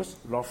Agruss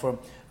Law Firm,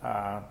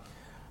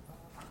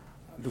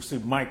 luật sư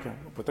Mike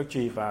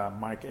Bertucci và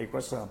Mike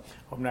Agruss.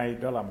 Hôm nay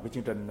đó là một cái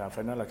chương trình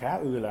phải nói là khá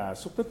là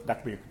xúc tích, đặc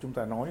biệt chúng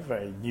ta nói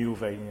về nhiều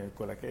về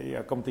gọi là cái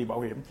công ty bảo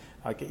hiểm,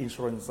 cái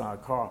insurance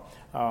car.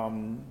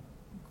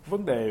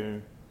 Vấn đề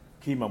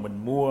khi mà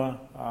mình mua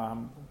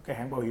cái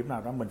hãng bảo hiểm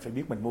nào đó, mình phải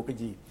biết mình mua cái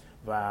gì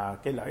và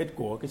cái lợi ích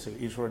của cái sự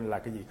insurance là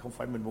cái gì. Không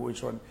phải mình mua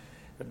insurance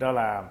đó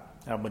là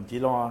mình chỉ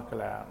lo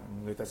là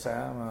người ta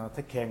sẽ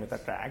take care, người ta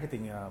trả cái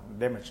tiền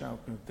damage,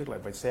 tức là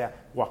về xe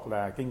hoặc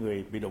là cái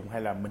người bị đụng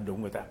hay là mình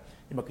đụng người ta.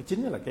 Nhưng mà cái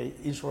chính là cái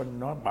insurance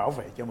nó bảo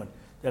vệ cho mình,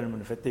 cho nên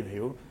mình phải tìm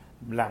hiểu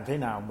làm thế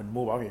nào mình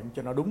mua bảo hiểm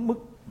cho nó đúng mức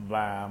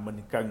và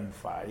mình cần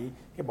phải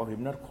cái bảo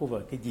hiểm nó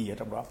cover cái gì ở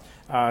trong đó.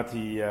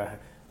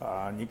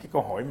 Những cái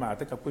câu hỏi mà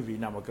tất cả quý vị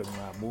nào mà cần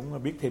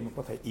muốn biết thêm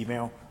có thể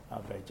email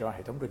về cho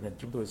hệ thống truyền hình.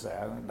 Chúng tôi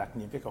sẽ đặt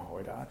những cái câu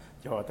hỏi đó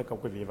cho tất cả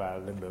quý vị và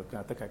lần lượt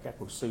tất cả các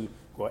luật sư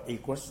của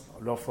Agruss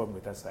Law Firm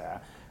người ta sẽ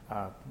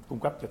cung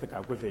cấp cho tất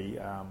cả quý vị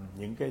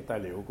những cái tài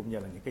liệu cũng như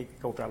là những cái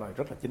câu trả lời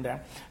rất là chính đáng.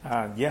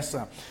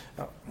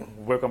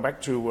 Welcome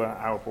back to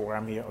our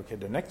program here. Okay,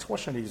 the next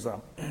question is,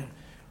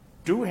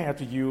 do I have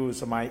to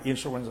use my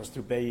insurance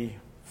to pay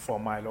for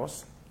my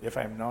loss if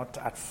I'm not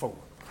at fault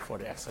for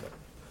the accident?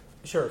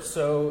 Sure.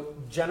 So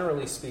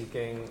generally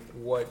speaking,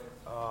 what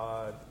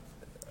a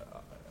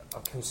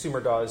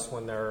consumer does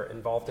when they're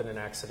involved in an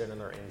accident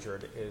and they're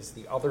injured is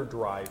the other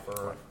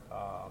driver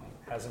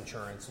has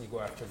insurance, and you go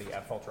after the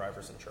at-fault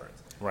driver's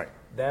insurance. Right.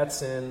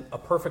 That's in a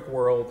perfect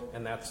world,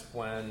 and that's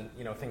when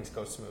things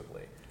go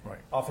smoothly. Right.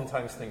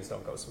 Oftentimes things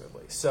don't go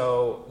smoothly.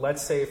 So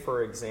let's say,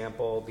 for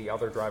example, the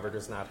other driver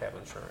does not have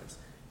insurance.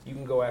 You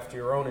can go after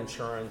your own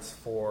insurance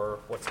for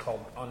what's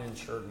called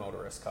uninsured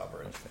motorist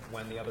coverage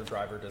when the other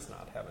driver does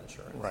not have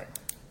insurance. Right.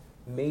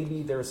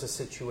 Maybe there's a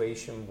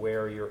situation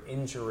where your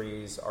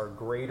injuries are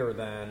greater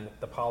than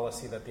the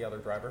policy that the other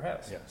driver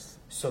has. Yes.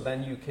 So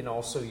then you can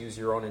also use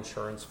your own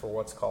insurance for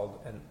what's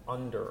called an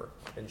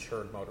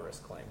underinsured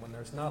motorist claim when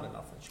there's not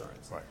enough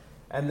insurance. Right.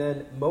 And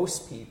then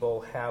most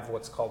people have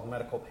what's called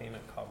medical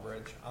payment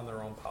coverage on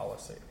their own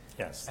policy.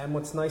 Yes. And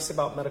what's nice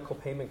about medical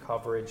payment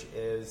coverage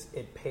is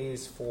it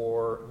pays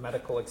for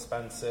medical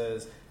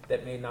expenses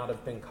that may not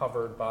have been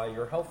covered by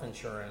your health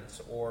insurance,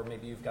 or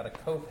maybe you've got a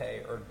copay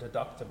or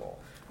deductible.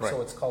 Right.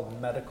 So it's called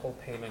medical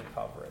payment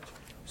coverage.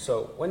 So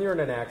when you're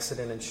in an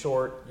accident, in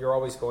short, you're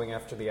always going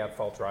after the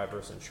at-fault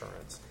driver's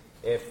insurance.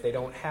 If they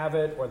don't have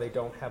it or they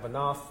don't have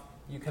enough,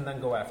 you can then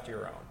go after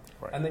your own.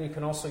 Right. And then you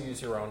can also use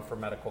your own for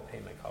medical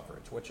payment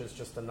coverage, which is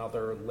just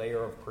another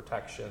layer of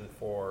protection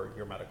for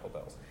your medical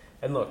bills.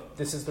 And look,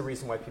 this is the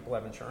reason why people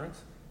have insurance,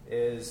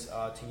 is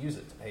to use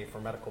it to pay for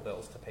medical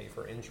bills, to pay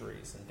for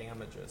injuries and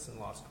damages and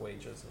lost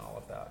wages and all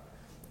of that.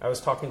 I was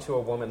talking to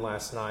a woman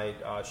last night.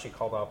 She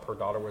called up her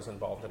daughter was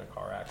involved in a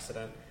car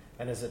accident.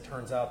 And as it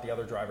turns out, the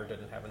other driver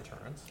didn't have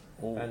insurance.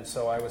 Ooh. And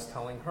so I was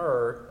telling her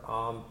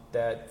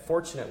that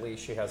fortunately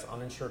she has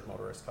uninsured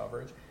motorist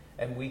coverage,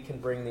 and we can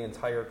bring the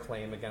entire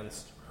claim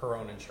against her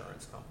own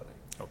insurance company.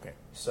 Okay.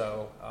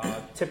 So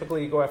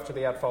typically you go after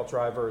the at-fault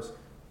drivers.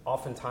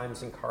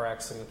 Oftentimes in car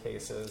accident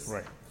cases,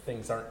 Right.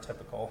 things aren't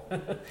typical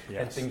and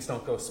Yes. things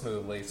don't go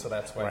smoothly. So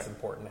that's why it's Right.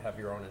 important to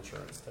have your own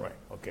insurance too. Right.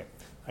 Okay.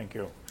 Thank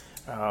you.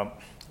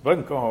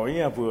 Vâng, câu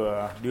hỏi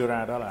vừa đưa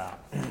ra đó là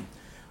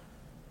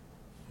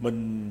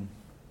mình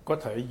có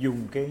thể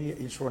dùng cái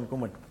insurance của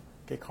mình,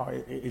 cái car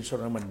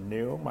insurance của mình,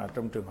 nếu mà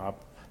trong trường hợp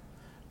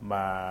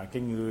mà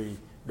cái người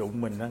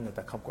đụng mình đó, người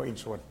ta không có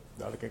insurance.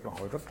 Đó là cái câu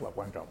hỏi rất là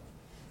quan trọng.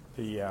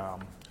 Thì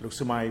luật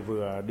sư Mai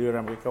vừa đưa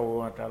ra một cái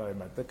câu trả lời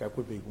mà tất cả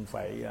quý vị cũng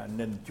phải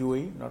nên chú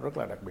ý, nó rất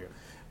là đặc biệt.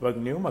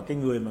 Vâng, nếu mà cái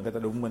người mà người ta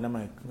đụng mình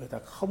mà người ta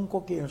không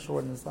có cái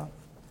insurance đó,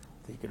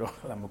 thì cái đó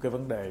là một cái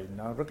vấn đề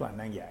nó rất là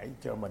nan giải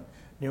cho mình.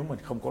 Nếu mình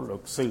không có luật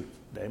sư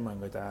để mà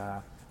người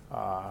ta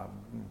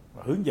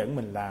hướng dẫn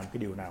mình làm cái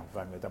điều nào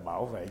và người ta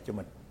bảo vệ cho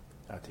mình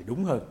thì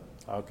đúng hơn.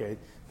 Ok,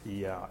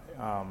 thì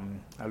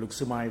luật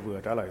sư Mai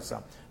vừa trả lời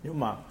xong, nếu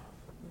mà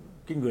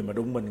cái người mà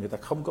đụng mình người ta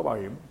không có bảo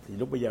hiểm thì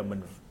lúc bây giờ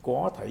mình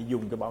có thể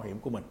dùng cái bảo hiểm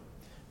của mình.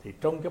 Thì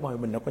trong cái bảo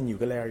hiểm mình nó có nhiều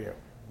cái layer,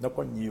 nó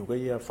có nhiều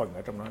cái phần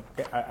ở trong đó,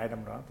 cái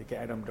item đó, thì cái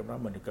item trong đó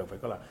mình cần phải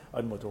có là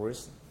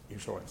unmotorist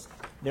insurance.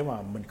 Nếu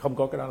mà mình không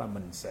có cái đó là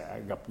mình sẽ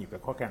gặp nhiều cái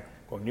khó khăn.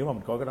 Còn nếu mà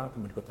mình có cái đó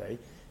thì mình có thể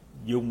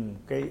dùng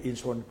cái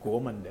insurance của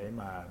mình để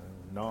mà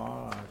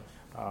nó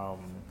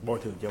bồi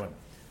thường cho mình.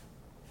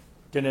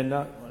 Cho nên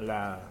đó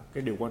là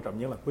cái điều quan trọng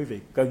nhất là quý vị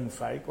cần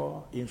phải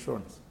có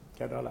insurance.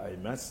 Cái đó là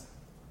a must.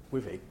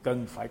 Quý vị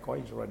cần phải có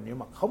insurance. Nếu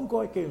mà không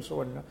có cái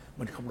insurance đó,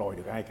 mình không đòi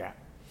được ai cả.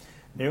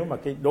 Nếu mà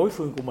cái đối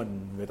phương của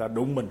mình, người ta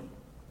đụng mình,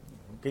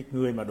 cái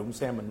người mà đụng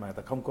xe mình mà người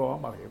ta không có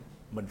bảo hiểm,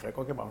 mình phải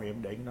có cái bảo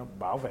hiểm để nó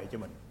bảo vệ cho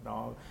mình.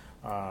 Nó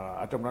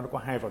ở trong đó nó có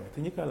hai phần.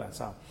 Thứ nhất là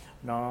sao?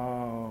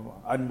 Nó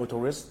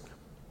unmotorist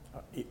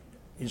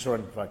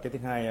insurance, và cái thứ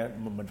hai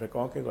mình phải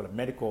có cái gọi là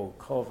medical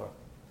cover.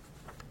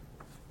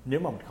 Nếu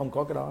mà mình không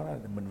có cái đó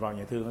thì mình vào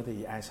nhà thương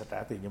thì ai sẽ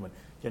trả tiền cho mình.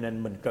 Cho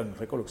nên mình cần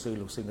phải có luật sư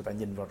người ta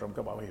nhìn vào trong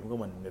cái bảo hiểm của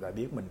mình, người ta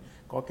biết mình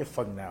có cái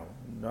phần nào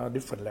nó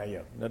different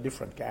layer, nó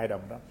different cái item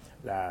đó,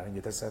 là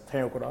người ta sẽ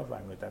theo cái đó và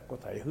người ta có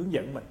thể hướng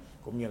dẫn mình,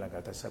 cũng như là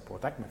người ta sẽ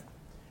protect mình.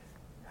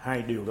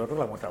 Hai điều đó rất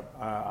là quan trọng.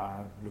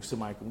 Luật sư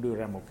Mai cũng đưa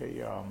ra một cái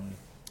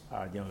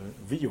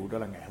ví dụ, đó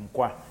là ngày hôm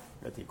qua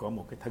đó thì có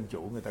một cái thân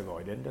chủ người ta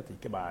gọi đến đó, thì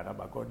cái bà đó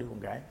bà có đứa con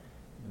gái,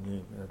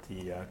 thì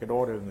cái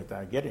daughter người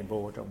ta get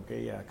involved trong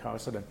cái car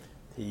accident,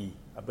 thì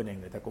ở bên này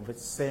người ta cũng phải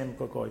xem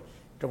coi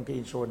trong cái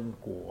insurance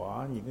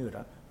của những người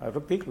đó.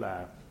 Rất tiếc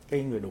là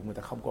cái người đụng người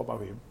ta không có bảo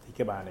hiểm, thì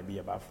cái bà này bây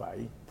giờ bà phải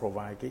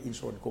provide cái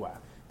insurance của bà.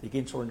 Thì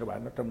cái insurance của bà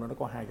nó trong đó nó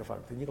có hai cái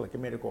phần. Thứ nhất là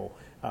cái medical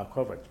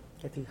coverage,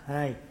 cái thứ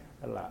hai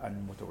là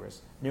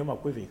unmotorist. Nếu mà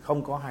quý vị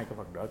không có hai cái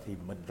phần đó thì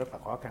mình rất là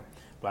khó khăn.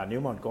 Và nếu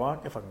mà mình có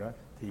cái phần đó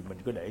thì mình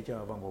cứ để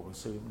cho văn phòng luật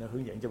sư nó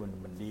hướng dẫn cho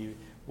mình đi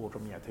vô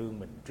trong nhà thương,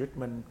 mình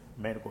treatment,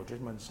 medical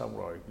treatment, xong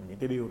rồi những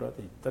cái bill đó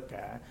thì tất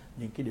cả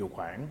những cái điều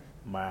khoản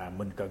mà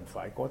mình cần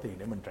phải có tiền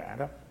để mình trả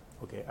đó.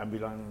 Ok,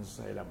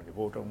 ambulance hay là mình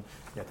vô trong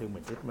nhà thương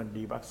mình treatment,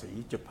 đi bác sĩ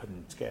chụp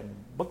hình, scan,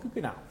 bất cứ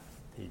cái nào,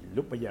 thì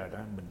lúc bây giờ đó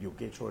mình dùng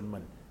cái insurance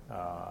mình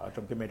ở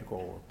trong cái medical,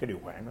 cái điều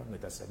khoản đó người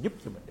ta sẽ giúp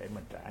cho mình để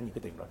mình trả những cái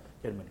tiền đó,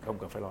 cho nên mình không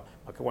cần phải lo.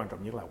 Và cái quan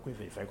trọng nhất là quý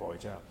vị phải gọi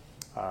cho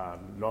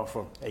law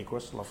firm,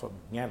 Agruss law firm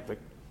nghe việc,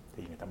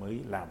 thì người ta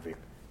mới làm việc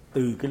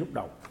từ cái lúc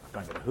đầu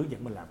và người ta hướng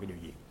dẫn mình làm cái điều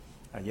gì.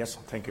 Yes,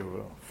 thank you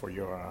for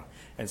your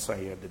answer.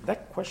 The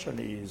next question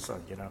is,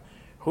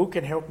 who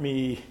can help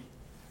me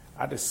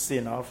at the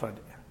scene of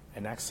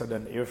an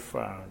accident if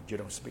you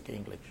don't speak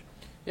English?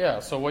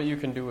 Yeah, so what you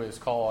can do is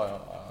call a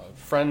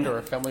friend or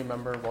a family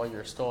member while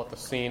you're still at the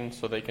scene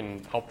so they can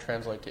help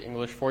translate to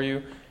English for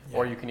you. Yeah.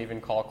 Or you can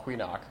even call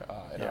Queenock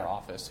in our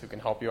office who can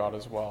help you out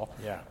as well.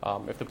 Yeah.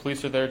 If the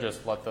police are there,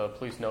 just let the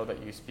police know that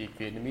you speak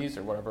Vietnamese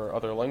or whatever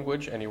other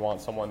language and you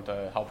want someone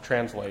to help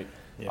translate.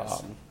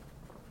 Yes.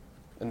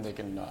 And they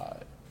can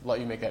let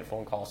you make that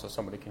phone call so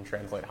somebody can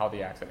translate how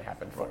the accident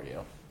happened for you.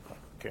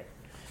 Okay.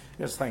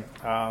 Yes, thank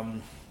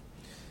you.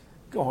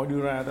 Câu hỏi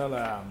đưa ra đó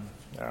là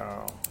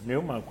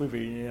nếu mà quý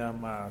vị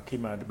mà khi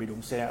mà bị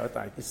đụng xe ở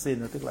tại cái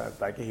scene, tức là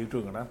tại cái hiện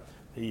trường đó,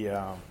 thì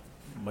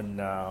mình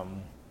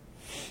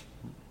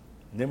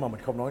nếu mà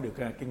mình không nói được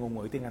cái ngôn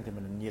ngữ tiếng Anh thì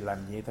mình làm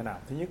như thế nào?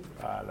 Thứ nhất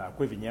là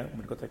quý vị nhớ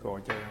mình có thể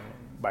gọi cho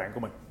bạn của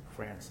mình,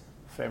 friends,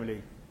 family,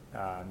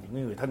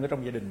 những người thân ở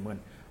trong gia đình mình,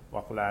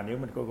 hoặc là nếu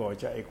mình có gọi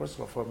cho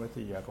Agruss Law Firm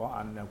thì có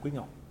anh Quý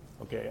Ngọc.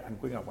 Ok, anh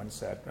Quý Ngọc anh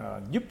sẽ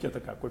giúp cho tất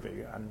cả quý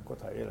vị. Anh có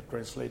thể là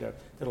translator,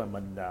 tức là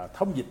mình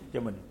thông dịch cho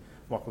mình,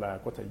 hoặc là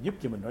có thể giúp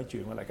cho mình nói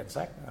chuyện với lại cảnh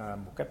sát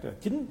một cách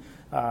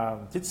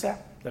chính xác.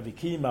 Tại vì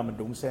khi mà mình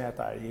đụng xe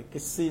tại cái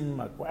scene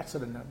mà của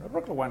accident nó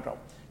rất là quan trọng,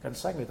 cảnh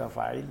sát người ta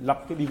phải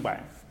lập cái biên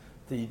bản,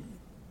 thì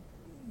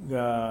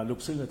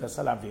luật sư người ta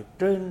sẽ làm việc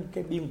trên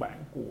cái biên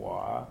bản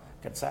của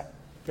cảnh sát,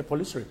 cái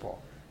police report.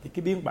 Thì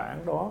cái biên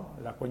bản đó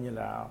là coi như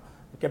là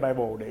cái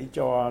Bible để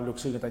cho luật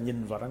sư người ta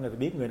nhìn vào đó, người ta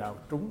biết người nào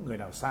trúng, người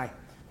nào sai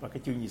và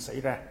cái chuyện gì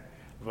xảy ra.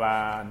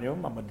 Và nếu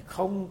mà mình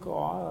không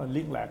có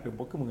liên lạc được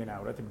bất cứ một người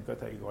nào đó thì mình có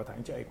thể gọi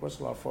thẳng cho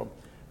Agruss Law Firm.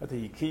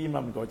 Thì khi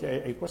mà mình gọi cho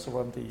Agruss Law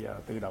Firm thì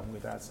tự động người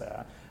ta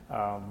sẽ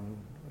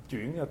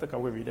chuyển tất cả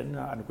quý vị đến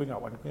anh Quý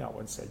Ngọc. Anh Quý Ngọc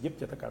anh sẽ giúp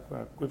cho tất cả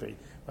quý vị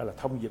và là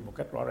thông dịch một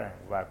cách rõ ràng,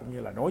 và cũng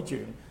như là nói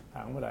chuyện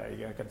thẳng với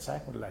lại cảnh sát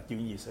là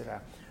chuyện gì xảy ra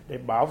để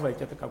bảo vệ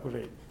cho tất cả quý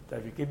vị. Tại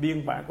vì cái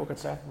biên bản của cảnh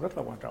sát rất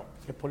là quan trọng,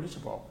 cái police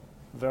report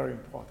very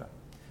important,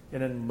 cho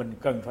nên mình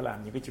cần phải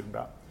làm những cái chuyện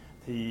đó.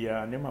 Thì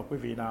nếu mà quý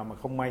vị nào mà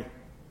không may,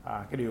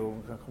 cái điều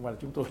không phải là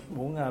chúng tôi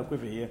muốn quý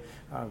vị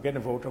get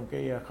involved trong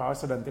cái car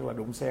accident, tức là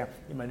đụng xe,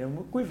 nhưng mà nếu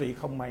quý vị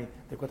không may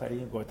thì có thể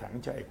gọi thẳng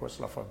cho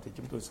Agruss Law Firm thì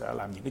chúng tôi sẽ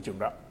làm những cái chuyện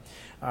đó.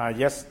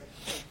 Yes,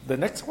 the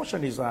next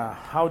question is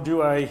how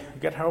do I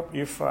get help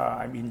if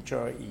I'm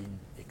injured in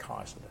a car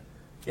accident?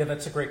 Yeah,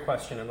 that's a great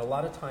question. And a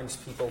lot of times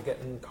people get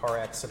in car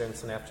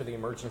accidents and after the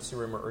emergency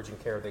room or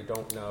urgent care, they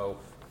don't know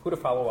who to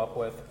follow up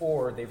with,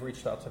 or they've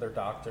reached out to their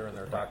doctor and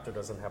their doctor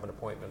doesn't have an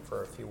appointment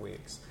for a few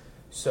weeks.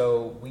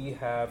 So we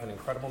have an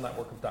incredible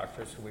network of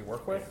doctors who we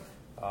work with,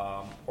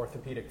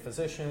 orthopedic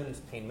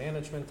physicians, pain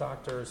management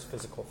doctors,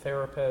 physical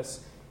therapists,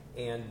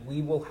 and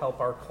we will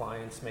help our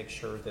clients make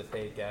sure that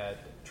they get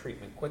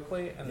treatment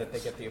quickly and that they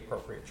get the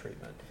appropriate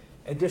treatment.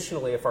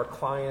 Additionally, if our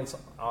clients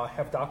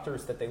have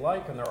doctors that they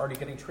like and they're already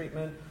getting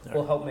treatment,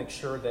 we'll help make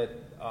sure that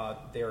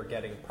they're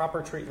getting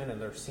proper treatment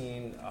and they're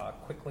seen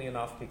quickly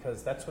enough,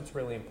 because that's what's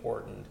really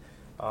important,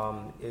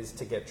 is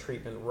to get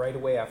treatment right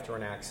away after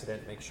an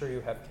accident. Make sure you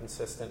have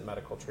consistent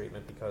medical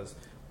treatment, because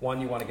one,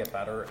 you want to get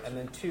better, and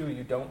then two,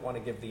 you don't want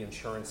to give the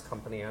insurance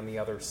company on the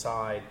other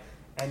side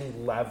any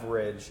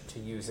leverage to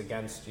use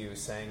against you,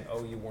 saying,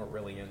 oh, you weren't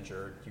really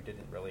injured, you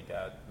didn't really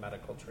get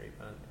medical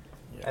treatment.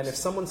 Yes. And if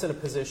someone's in a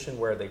position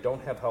where they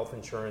don't have health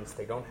insurance,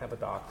 they don't have a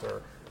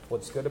doctor,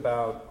 what's good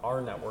about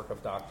our network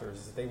of doctors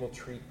is they will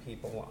treat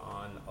people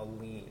on a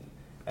lien.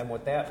 And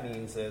what that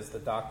means is the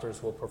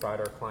doctors will provide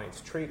our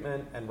clients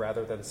treatment, and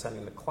rather than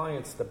sending the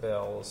clients the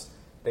bills,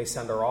 they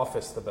send our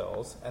office the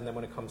bills, and then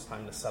when it comes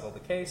time to settle the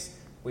case,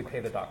 we pay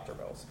the doctor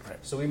bills. Right.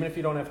 So even if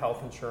you don't have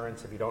health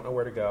insurance, if you don't know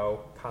where to go,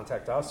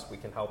 contact us. We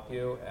can help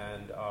you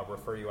and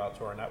refer you out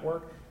to our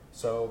network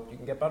so you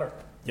can get better.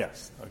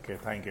 Yes, okay,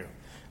 thank you.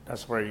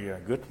 That's very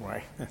good,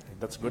 right?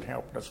 That's good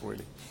help. That's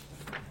really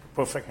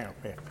perfect help.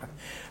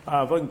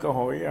 Yeah. Vâng, câu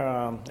hỏi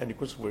anh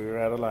Chris vừa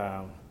ra đó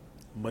là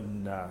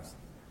mình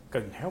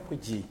cần help cái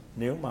gì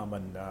nếu mà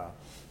mình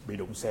bị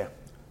đụng xe.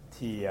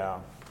 Thì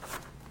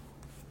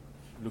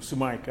luật sư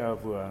Mike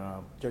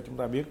vừa cho chúng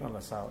ta biết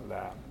là sao,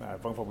 là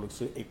văn phòng luật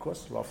sư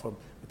Agruss Law Firm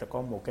người ta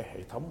có một cái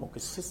hệ thống, một cái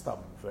system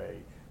về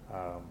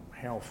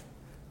health,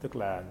 tức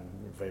là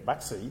về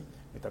bác sĩ.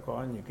 Người ta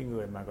có những cái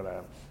người mà gọi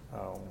là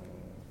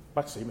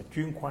bác sĩ mà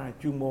chuyên khoa,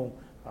 chuyên môn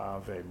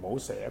về mổ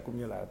xẻ, cũng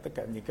như là tất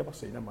cả những cái bác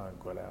sĩ nào mà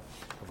gọi là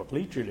vật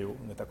lý trị liệu.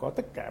 Người ta có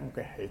tất cả một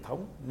cái hệ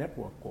thống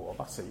network của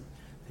bác sĩ.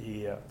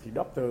 Thì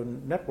doctor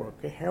network,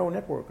 cái health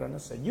network đó nó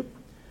sẽ giúp.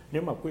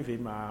 Nếu mà quý vị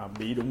mà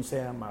bị đụng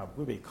xe mà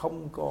quý vị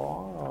không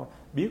có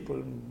biết,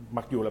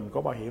 mặc dù là mình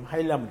có bảo hiểm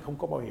hay là mình không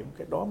có bảo hiểm,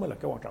 cái đó mới là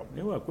cái quan trọng.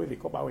 Nếu mà quý vị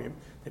có bảo hiểm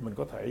thì mình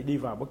có thể đi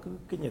vào bất cứ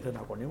cái nhà thương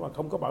nào. Còn nếu mà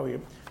không có bảo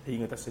hiểm thì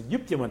người ta sẽ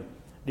giúp cho mình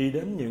đi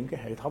đến những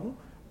cái hệ thống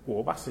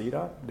của bác sĩ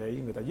đó để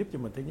người ta giúp cho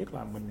mình. Thứ nhất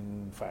là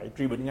mình phải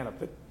truy bệnh ngay lập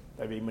tức,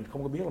 tại vì mình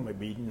không có biết là mình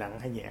bị nặng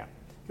hay nhẹ.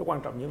 Cái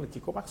quan trọng nhất là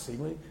chỉ có bác sĩ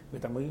người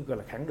ta mới gọi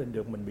là khẳng định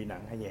được mình bị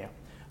nặng hay nhẹ.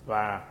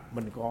 Và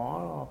mình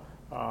có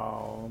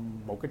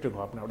một cái trường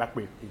hợp nào đặc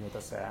biệt thì người ta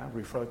sẽ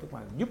refer, tức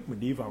là giúp mình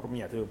đi vào trong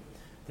nhà thương.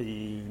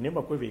 Thì nếu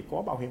mà quý vị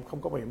có bảo hiểm,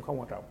 không có bảo hiểm không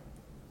quan trọng,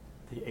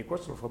 thì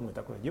Agruss Law Firm người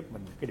ta có thể giúp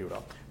mình cái điều đó.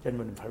 Cho nên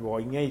mình phải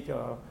gọi ngay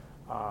cho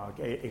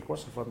cái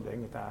Agruss Law Firm để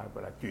người ta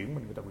gọi là chuyển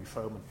mình, người ta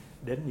refer mình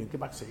đến những cái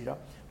bác sĩ đó.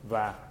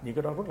 Và những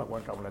cái đó rất là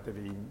quan trọng, là tại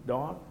vì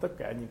đó tất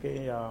cả những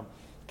cái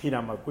khi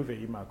nào mà quý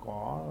vị mà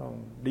có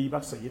đi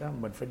bác sĩ đó,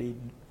 mình phải đi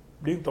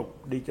liên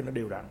tục, đi cho nó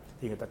đều đặn,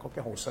 thì người ta có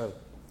cái hồ sơ.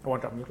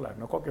 Quan trọng nhất là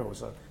nó có cái hồ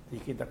sơ. Thì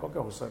khi người ta có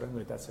cái hồ sơ đó,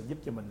 người ta sẽ giúp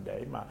cho mình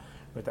để mà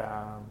người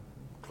ta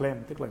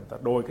claim, tức là người ta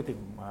đôi cái tiền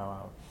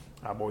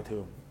bồi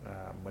thường.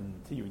 Mình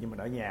thí dụ như mình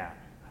ở nhà,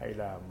 hay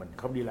là mình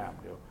không đi làm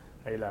được,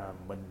 hay là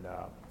mình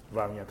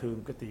vào nhà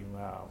thương, cái tiền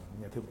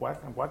nhà thương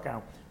quá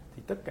cao,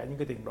 thì tất cả những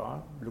cái tiền đó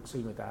luật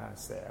sư người ta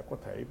sẽ có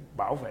thể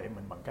bảo vệ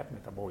mình bằng cách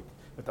người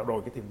ta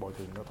đòi cái tiền bồi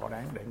thường nó thỏa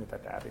đáng để người ta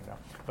trả tiền đó.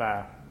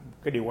 Và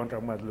cái điều quan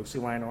trọng mà luật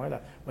sư Mai nói là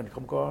mình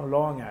không có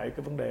lo ngại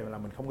cái vấn đề là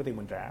mình không có tiền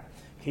mình trả.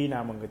 Khi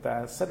nào mà người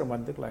ta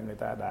settlement, tức là người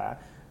ta đã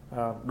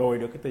đòi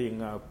được cái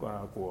tiền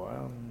của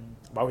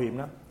bảo hiểm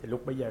đó, thì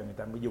lúc bấy giờ người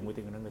ta mới dùng cái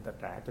tiền đó người ta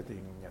trả cho tiền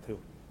nhà thương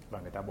và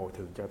người ta bồi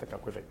thường cho tất cả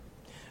quý vị.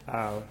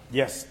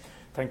 Yes,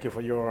 thank you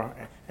for your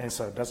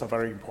answer. That's a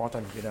very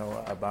important,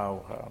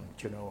 about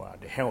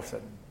the health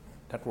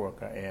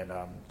network and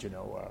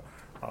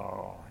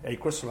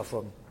Agruss law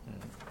firm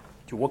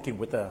to working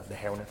with the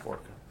health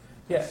network.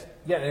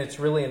 Yeah, and it's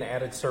really an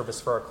added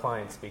service for our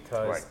clients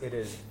because Right. it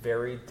is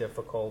very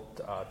difficult.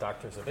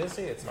 Doctors are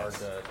busy. It's hard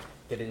to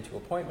get into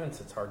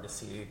appointments. It's hard to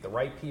see the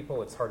right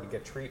people. It's hard to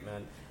get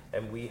treatment.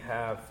 And we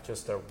have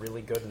just a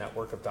really good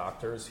network of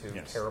doctors who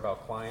Yes. care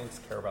about clients,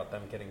 care about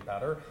them getting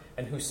better,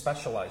 and who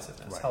specialize in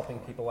this, Right. helping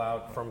people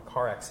out from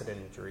car accident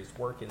injuries,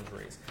 work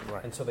injuries.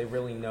 Right. And so they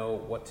really know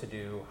what to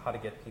do, how to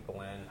get people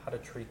in, how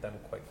to treat them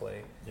quickly,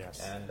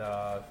 Yes. and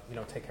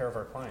take care of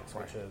our clients,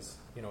 which is,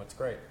 it's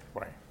great.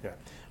 Right. Yeah.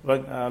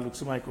 Vâng, luật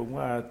sư Mai cũng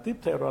tiếp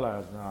theo đó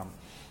là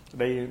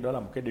đó là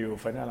một cái điều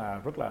phải nói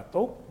là rất là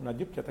tốt, nó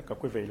giúp cho tất cả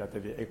quý vị là tại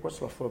vì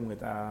Agruss Law Firm người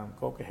ta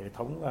có cái hệ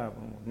thống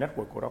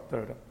network của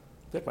doctor đó,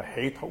 tức là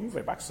hệ thống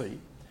về bác sĩ,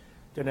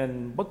 cho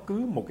nên bất cứ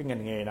một cái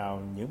ngành nghề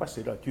nào những bác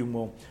sĩ là chuyên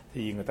môn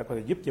thì người ta có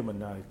thể giúp cho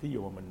mình, ví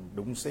dụ mà mình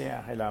đụng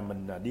xe hay là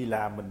mình đi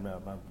làm mình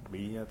mà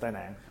bị tai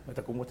nạn, người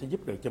ta cũng có thể giúp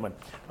được cho mình.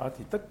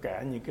 Thì tất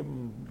cả những cái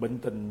bệnh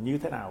tình như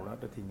thế nào đó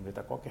thì người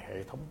ta có cái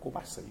hệ thống của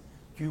bác sĩ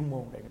chuyên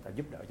môn để người ta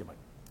giúp đỡ cho mình.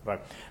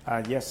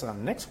 Right. Yes.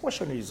 Next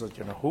question is,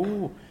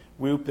 who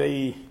will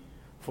pay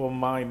for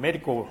my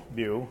medical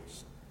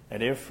bills,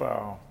 and if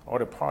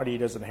other party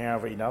doesn't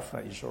have enough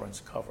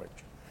insurance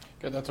coverage?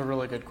 Good, that's a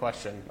really good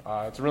question.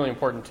 It's really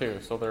important too.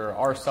 So there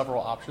are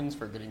several options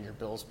for getting your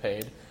bills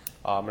paid,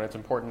 and it's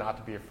important not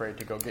to be afraid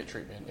to go get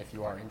treatment if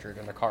you are injured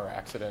in a car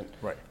accident.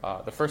 Right.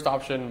 The first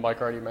option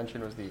Mike already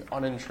mentioned was the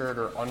uninsured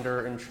or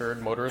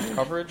underinsured motorist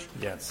coverage.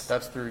 Yes.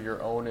 That's through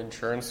your own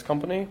insurance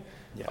company.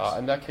 Yes.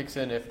 And that kicks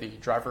in if the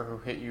driver who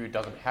hit you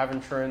doesn't have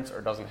insurance or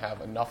doesn't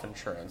have enough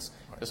insurance.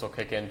 Right. This will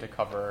kick in to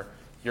cover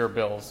your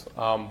bills.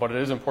 But it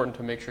is important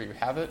to make sure you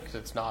have it because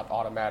it's not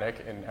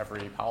automatic in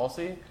every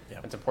policy.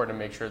 Yep. It's important to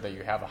make sure that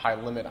you have a high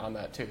limit on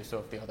that too. So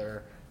if the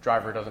other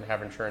driver doesn't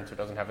have insurance or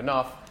doesn't have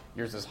enough,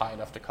 yours is high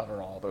enough to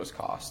cover all those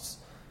costs.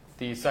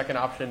 The second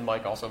option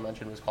Mike also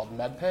mentioned was called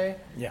MedPay.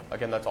 Yeah.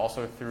 Again, that's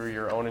also through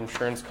your own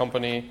insurance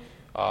company,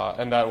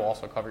 and that will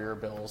also cover your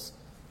bills,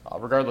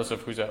 regardless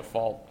of who's at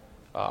fault.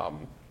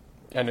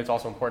 And it's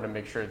also important to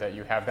make sure that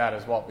you have that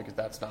as well because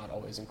that's not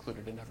always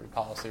included in every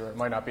policy or it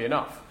might not be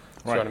enough.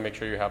 So you want to make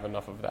sure you have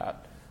enough of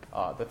that.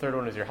 The third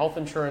one is your health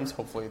insurance.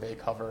 Hopefully they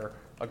cover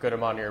a good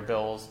amount of your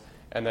bills.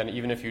 And then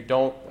even if you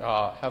don't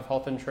have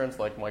health insurance,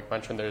 like Mike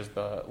mentioned, there's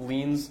the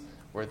liens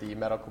where the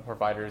medical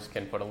providers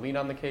can put a lien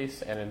on the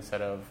case and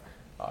instead of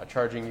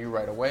charging you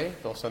right away,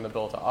 they'll send the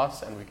bill to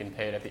us and we can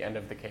pay it at the end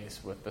of the case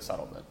with the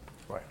settlement.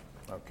 Right.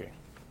 Okay.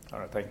 All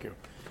right. Thank you.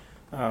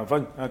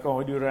 Vâng, câu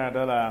hỏi đưa ra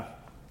đó là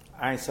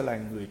ai sẽ là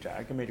người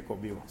trả cái medical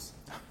bills?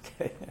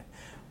 Okay.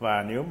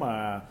 Và nếu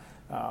mà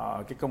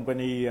cái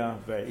company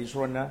về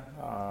insurance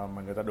đó,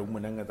 mà người ta đụng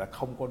mình, người ta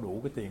không có đủ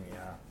cái tiền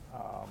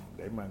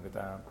để mà người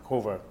ta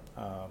cover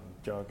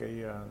cho cái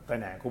tai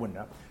nạn của mình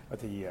đó,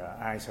 thì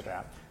ai sẽ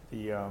trả?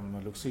 Thì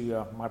luật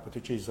sư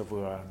Bertucci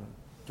vừa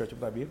cho chúng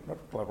ta biết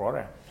rất là rõ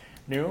ràng.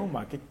 Nếu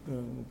mà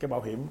cái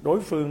bảo hiểm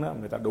đối phương đó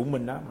người ta đụng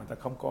mình đó, mà người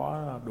ta không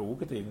có đủ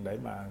cái tiền để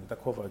mà người ta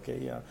cover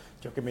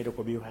cho cái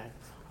medical bill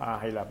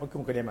hay là bất cứ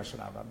một cái damage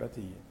nào đó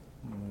thì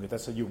người ta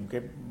sẽ dùng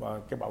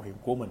cái bảo hiểm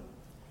của mình.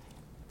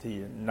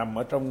 Thì nằm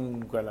ở trong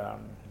gọi là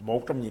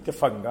một trong những cái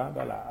phần đó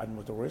là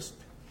unmotorist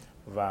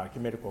và cái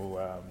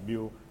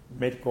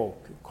medical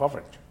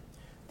coverage.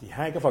 Thì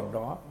hai cái phần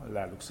đó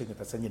là luật sư người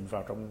ta sẽ nhìn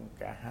vào trong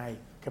cả hai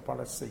cái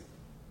policy,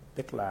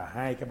 tức là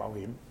hai cái bảo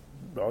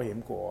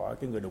hiểm của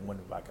cái người đụng mình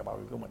và cái bảo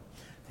hiểm của mình,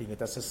 thì người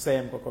ta sẽ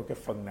xem coi cái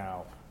phần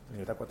nào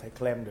người ta có thể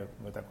claim được,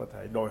 người ta có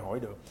thể đòi hỏi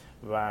được,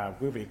 và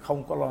quý vị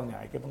không có lo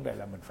ngại cái vấn đề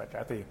là mình phải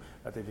trả tiền,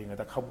 là tại vì người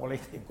ta không có lấy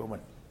tiền của mình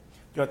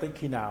cho tới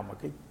khi nào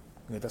mà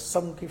người ta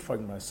xong cái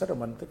phần mà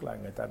settlement, tức là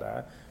người ta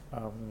đã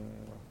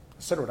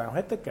settle down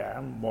hết tất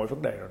cả mọi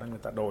vấn đề rồi đó, người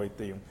ta đòi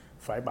tiền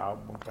phải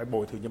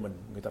bồi thường cho mình,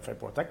 người ta phải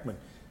protect mình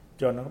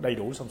cho nó đầy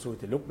đủ xong xuôi,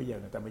 thì lúc bây giờ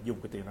người ta mới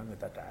dùng cái tiền đó người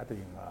ta trả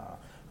tiền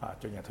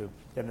cho nhà thương.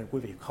 Cho nên quý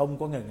vị không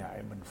có ngần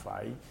ngại mình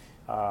phải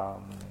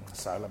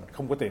sợ là mình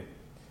không có tiền.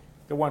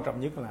 Cái quan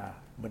trọng nhất là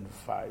mình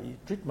phải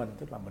treatment,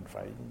 tức là mình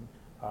phải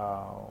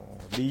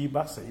đi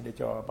bác sĩ để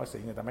cho bác sĩ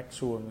người ta make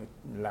sure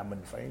là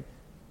mình phải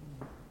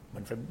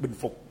bình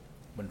phục,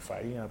 mình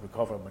phải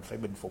recover, mình phải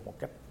bình phục một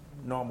cách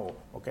normal,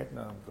 một cách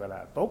gọi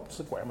là tốt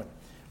sức khỏe mình.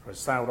 Rồi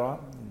sau đó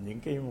những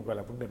cái gọi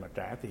là vấn đề mà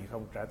trả tiền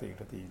không trả tiền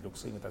thì luật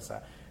sư người ta sẽ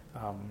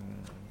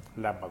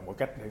làm bằng mọi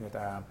cách để người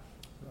ta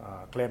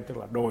claim, tức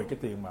là đòi cái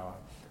tiền mà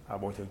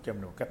bồi thường cho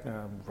mình một cách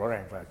rõ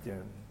ràng và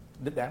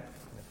đích đáng.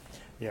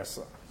 Yes,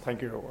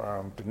 thank you.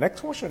 The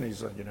next question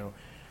is,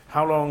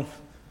 how long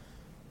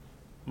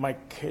my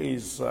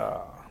case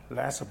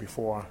lasts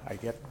before I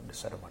get the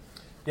settlement?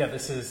 Yeah,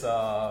 this is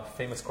a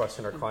famous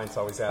question our clients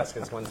always ask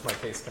is, when's my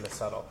case going to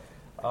settle?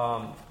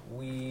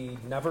 We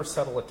never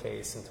settle a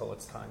case until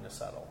it's time to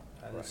settle.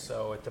 And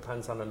so it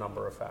depends on a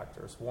number of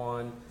factors.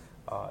 One,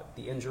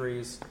 the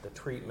injuries, the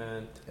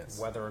treatment, Yes.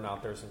 whether or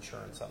not there's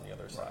insurance on the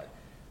other side.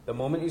 The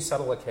moment you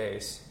settle a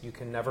case, you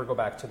can never go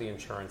back to the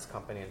insurance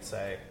company and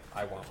say,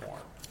 I want more.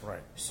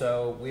 Right.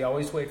 So we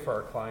always wait for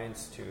our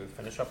clients to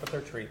finish up with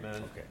their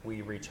treatment. Okay.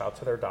 We reach out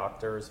to their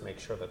doctors, make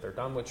sure that they're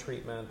done with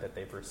treatment, that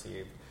they've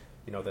received,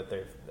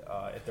 that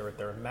if they're at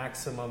their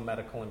maximum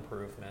medical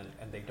improvement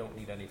and they don't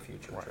need any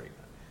future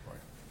treatment.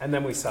 Right. And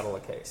then we settle a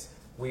case.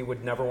 We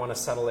would never want to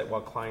settle it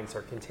while clients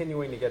are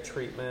continuing to get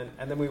treatment,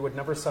 and then we would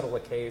never settle a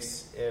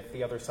case if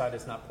the other side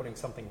is not putting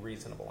something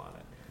reasonable on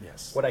it.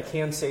 Yes. What I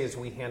can say is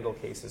we handle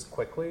cases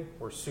quickly.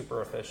 We're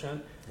super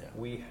efficient. Yeah.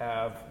 We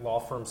have law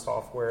firm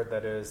software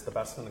that is the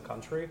best in the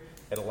country.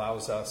 It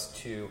allows us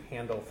to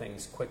handle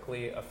things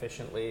quickly,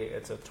 efficiently.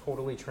 It's a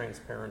totally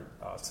transparent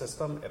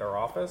system at our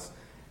office.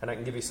 And I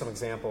can give you some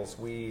examples.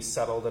 We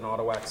settled an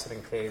auto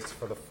accident case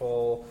for the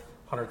full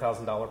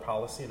 $100,000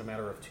 policy in a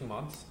matter of 2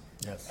 months.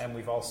 Yes. And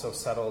we've also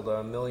settled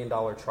a $1 million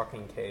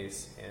trucking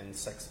case in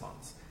 6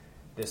 months.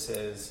 This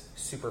is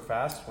super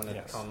fast when it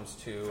Yes. comes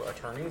to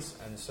attorneys,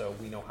 and so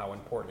we know how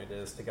important it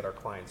is to get our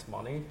clients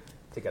money,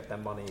 to get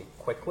them money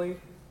quickly.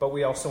 But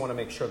we also want to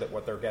make sure that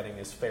what they're getting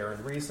is fair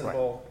and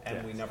reasonable, Right. and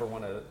Yes. we never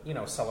want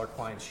to, sell our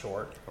clients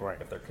short.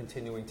 Right. If they're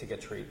continuing to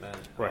get treatment,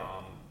 Right.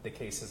 the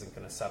case isn't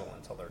going to settle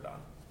until they're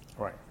done.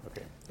 Right.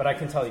 Okay. But I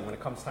can tell you, when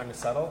it comes time to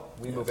settle,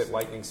 we move at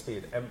lightning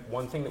speed. And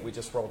one thing that we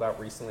just rolled out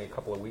recently, a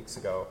couple of weeks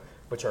ago,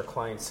 which our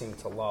clients seem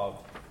to love,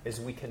 is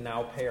we can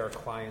now pay our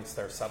clients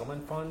their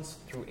settlement funds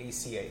through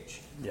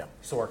ACH. Yeah.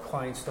 So our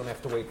clients don't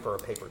have to wait for a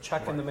paper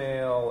check in the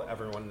mail.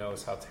 Everyone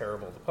knows how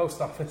terrible the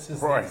post office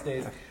is Right. these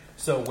days.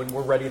 So when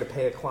we're ready to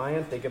pay a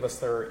client, they give us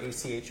their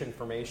ACH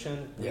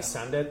information, we Yeah.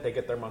 send it, they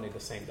get their money the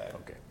same day.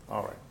 Okay.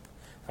 All right.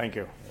 Thank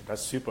you.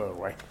 That's super,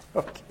 right?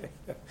 Okay.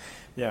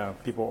 Yeah.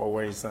 People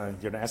always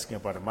you're asking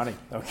about the money.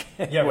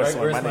 Okay. Yeah, right.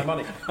 Where's my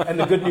money? And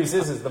the good news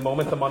is the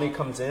moment the money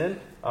comes in,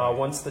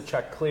 once the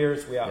check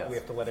clears, we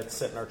have to let it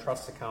sit in our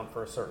trust account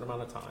for a certain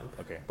amount of time.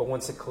 Okay. But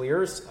once it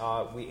clears,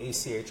 we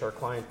ACH our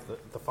client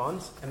the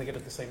funds, and they get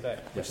it the same day,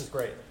 which Yes. is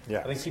great.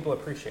 Yes. I think people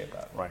appreciate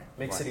that. Right.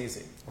 Makes Right. it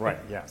easy. Right.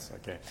 Yes.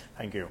 Okay.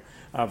 Thank you.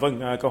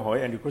 Câu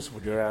hỏi Agruss vừa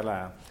đưa ra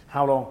là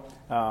how long?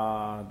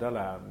 Đó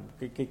là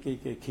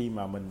cái khi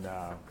mà mình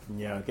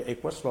nhờ cái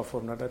Agruss law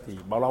firm đó thì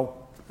bao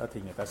lâu? Đó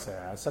thì người ta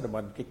sẽ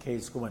settlement cái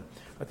case của mình.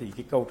 Đó thì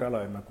cái câu trả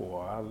lời mà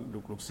của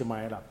luật sư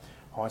Mai là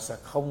họ sẽ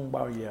không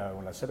bao giờ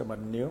là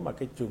settlement nếu mà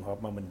cái trường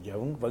hợp mà mình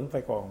vẫn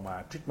phải còn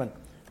mà treatment.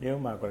 Nếu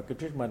mà gọi là cái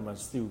treatment mà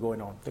still going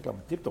on, tức là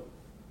mình tiếp tục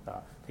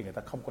đó, thì người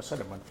ta không có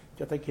settlement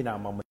cho tới khi nào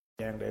mà mình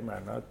để mà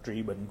nó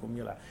trị bệnh cũng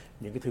như là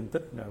những cái thương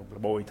tích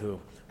bồi thường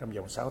trong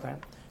vòng 6 tháng.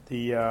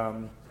 Thì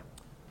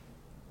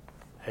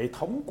hệ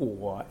thống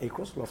của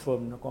Agruss Law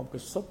Firm nó có một cái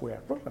software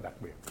rất là đặc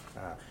biệt.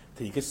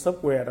 Thì cái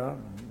software đó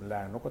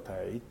là nó có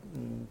thể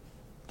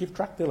keep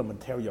track, tức là mình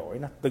theo dõi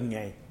nó từng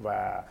ngày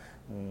và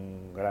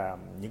gọi là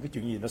những cái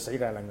chuyện gì nó xảy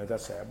ra là người ta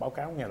sẽ báo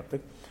cáo ngay lập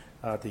tức.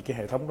 Thì cái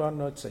hệ thống đó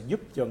nó sẽ giúp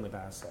cho người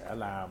ta sẽ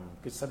làm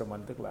cái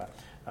settlement, tức là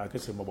cái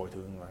sự mà bồi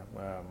thường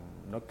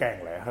nó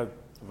càng lẹ hơn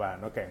và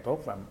nó càng tốt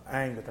và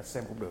ai người ta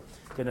xem cũng được.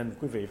 Cho nên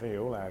quý vị phải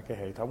hiểu là cái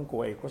hệ thống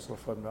của Agruss Law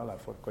Firm đó là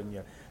coi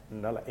như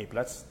nó là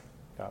A+,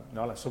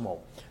 nó là số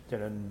 1. Cho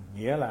nên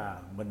nghĩa là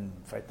mình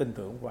phải tin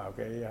tưởng vào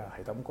cái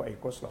hệ thống của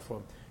Agruss Law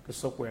Firm. Cái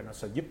software nó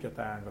sẽ giúp cho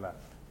ta gọi là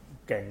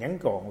càng ngắn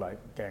gọn lại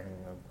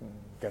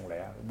càng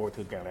lẹ, bồi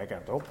thường càng lẹ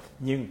càng tốt.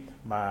 Nhưng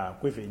mà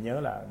quý vị nhớ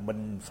là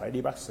mình phải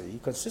đi bác sĩ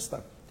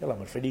consistent, tức là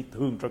mình phải đi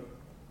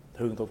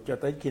thường tục cho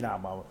tới khi nào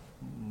mà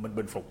mình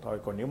bình phục thôi.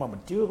 Còn nếu mà mình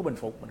chưa có bình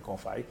phục, mình còn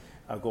phải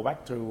go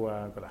back to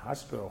gọi là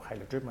hospital hay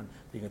là treatment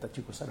thì người ta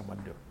chưa có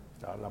settlement được.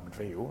 Đó là mình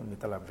phải hiểu, người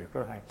ta làm việc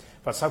rất hay.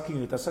 Và sau khi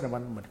người ta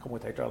settlement, mình không có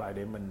thể trở lại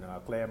để mình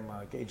claim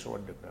cái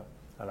insurance được nữa.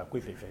 Đó là quý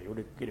vị phải hiểu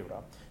được cái điều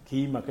đó.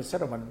 Khi mà cái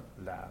settlement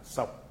là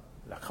xong,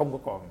 là không có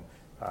còn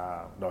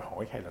đòi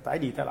hỏi hay là tái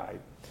đi tái lại.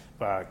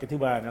 Và cái thứ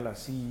ba nữa là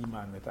khi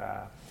mà người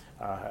ta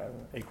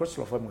Agruss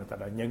Law Firm người ta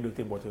đã nhận được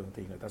tiền bồi thường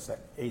thì người ta sẽ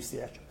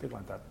ACH, tức là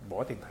người ta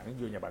bỏ tiền thẳng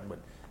vô nhà bạn mình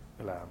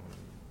là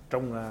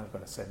trong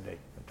gọi là same day,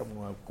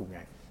 trong cùng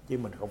ngày, chứ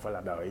mình không phải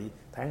là đợi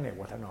tháng này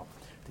qua tháng nọ.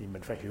 Thì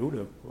mình phải hiểu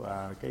được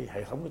cái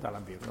hệ thống người ta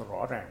làm việc nó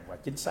rõ ràng và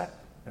chính xác.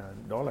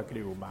 Đó là cái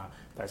điều mà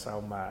tại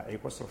sao mà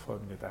Agruss Law Firm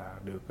người ta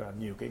được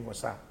nhiều cái ngôi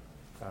sao,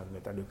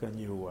 người ta được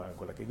nhiều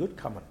gọi là cái good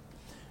comment.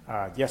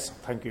 Yes,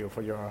 thank you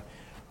for your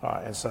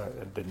answer.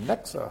 The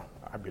next,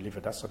 I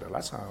believe that's the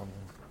last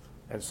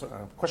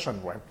question,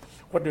 right?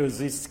 What does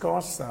this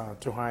cost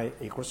to hire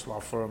Agruss Law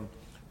Firm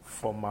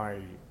for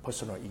my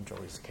personal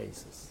injuries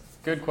cases?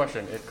 Good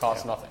question. It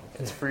costs nothing.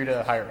 It's free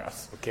to hire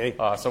us. Okay.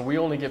 So we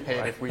only get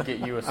paid if we get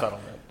you a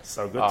settlement.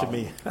 So good to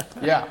me.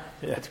 Yeah,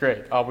 it's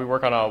great. We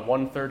work on a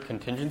 1/3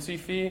 contingency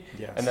fee,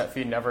 Yes. and that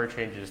fee never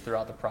changes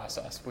throughout the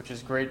process, which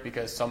is great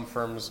because some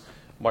firms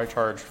might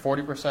charge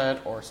 40%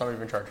 or some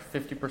even charge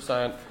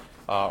 50%,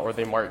 or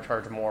they might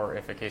charge more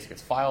if a case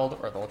gets filed,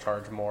 or they'll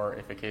charge more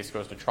if a case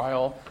goes to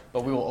trial,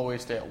 but we will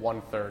always stay at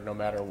 1/3 no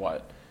matter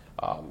what.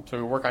 So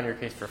we work on your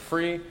case for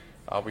free.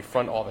 We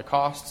fund all the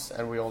costs,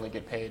 and we only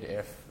get paid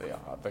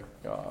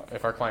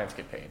if our clients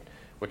get paid.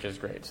 which is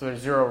great. So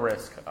there's zero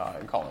risk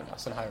in calling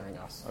us and hiring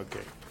us.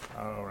 Okay.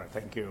 All right.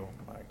 Thank you,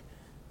 Mike.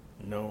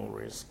 No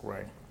risk,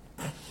 right?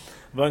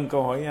 Vâng,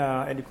 câu hỏi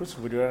Agruss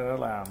vừa đưa ra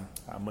đó là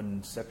mình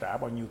sẽ trả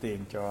bao nhiêu tiền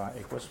cho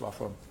Agruss Law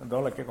Firm.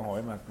 Đó là cái câu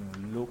hỏi mà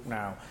lúc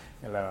nào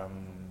là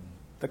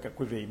tất cả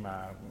quý vị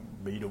mà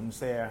bị đụng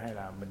xe hay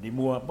là mình đi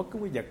mua bất cứ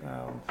cái vật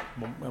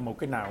một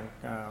cái nào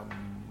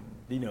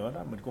đi nữa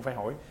đó, mình cũng phải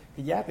hỏi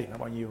cái giá tiền nó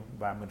bao nhiêu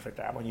và mình phải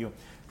trả bao nhiêu.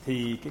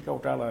 Thì cái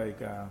câu trả lời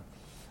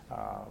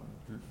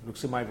luật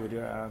sư Mai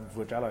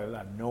vừa trả lời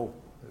là no,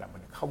 là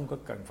mình không có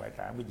cần phải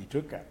trả cái gì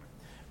trước cả.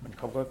 Mình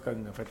không có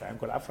cần phải trả một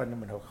cái upfront,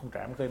 mình không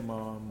trả thêm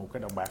một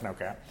cái đồng bạc nào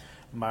cả.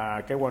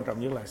 Mà cái quan trọng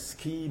nhất là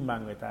khi mà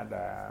người ta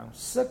đã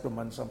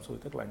settlement xong xuôi,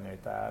 tức là người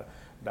ta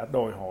đã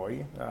đòi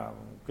hỏi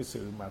cái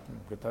sự mà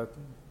người ta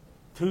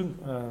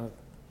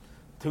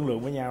thương lượng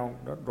với nhau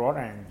đó, rõ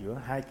ràng giữa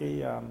hai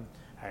cái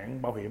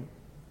hãng bảo hiểm,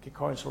 cái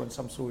car insurance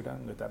xong xuôi đó,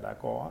 người ta đã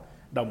có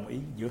đồng ý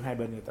giữa hai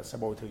bên, người ta sẽ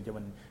bồi thường cho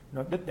mình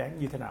nó đích đáng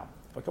như thế nào.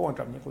 Và cái quan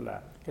trọng nhất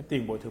là cái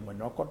tiền bồi thường mình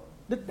nó có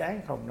đích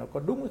đáng không, nó có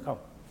đúng hay không,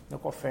 nó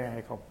có fair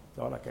hay không.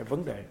 Đó là cái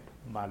vấn đề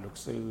mà luật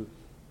sư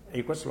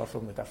Agruss Law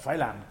Firm người ta phải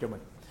làm cho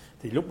mình.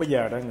 Thì lúc bây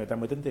giờ đó người ta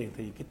mới tính tiền,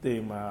 thì cái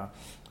tiền mà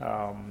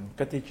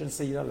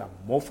contingency đó là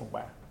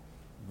 1/3.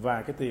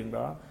 Và cái tiền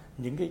đó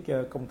những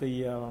cái công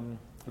ty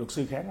luật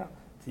sư khác đó,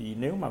 thì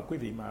nếu mà quý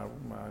vị mà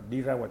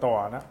đi ra ngoài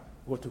tòa đó,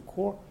 go to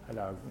court hay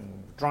là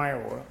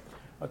trial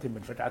đó, thì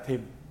mình phải trả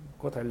thêm,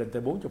 có thể lên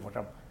tới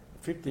 40%,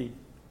 50,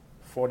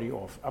 40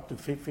 or up to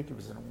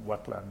 50%,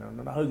 hoặc là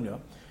nó hơn nữa.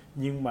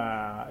 Nhưng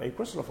mà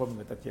Agruss Law Firm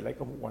người ta chỉ lấy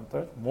có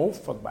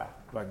 1/3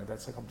 và người ta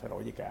sẽ không thay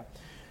đổi gì cả.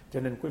 Cho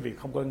nên quý vị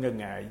không có ngần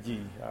ngại gì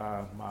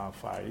mà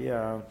phải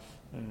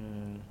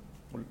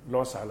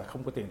lo sợ là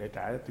không có tiền để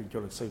trả tiền cho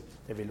luật sư.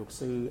 Tại vì luật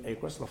sư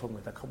Agruss Law Firm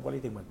người ta không có lấy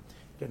tiền mình.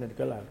 Cho nên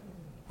cái là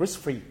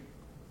risk free,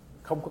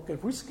 không có cái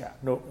risk cả.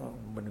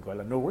 Mình gọi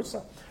là no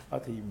risk đó.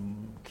 Thì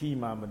khi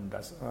mà mình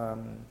đã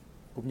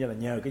cũng như là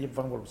nhờ cái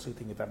văn phòng luật sư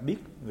thì người ta biết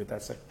người ta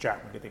sẽ trả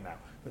cái tiền nào,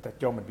 người ta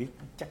cho mình biết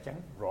chắc chắn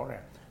rõ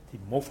ràng. Thì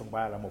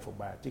 1/3 là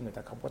 1/3, chứ người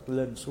ta không có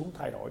lên xuống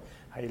thay đổi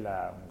hay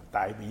là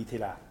tại vì thì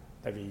là.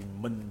 Tại vì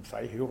mình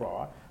phải hiểu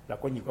rõ là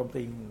có nhiều công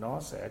ty nó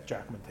sẽ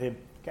charge mình thêm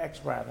cái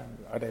extra đó.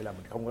 Ở đây là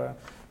mình không có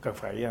cần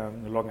phải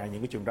lo ngại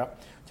những cái chuyện đó.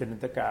 Cho nên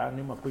tất cả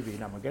nếu mà quý vị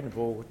nào mà get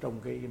involved trong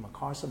cái mà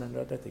car accident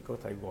đó thì có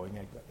thể gọi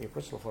ngay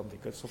Agruss Law Firm, thì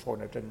cái số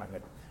phone ở trên màn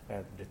hình,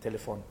 the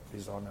telephone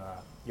is on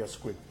your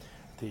screen.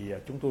 Thì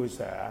chúng tôi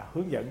sẽ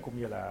hướng dẫn cũng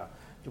như là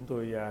chúng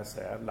tôi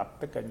sẽ lập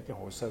tất cả những cái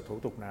hồ sơ thủ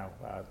tục nào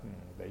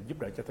để giúp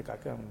đỡ cho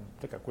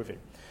tất cả quý vị.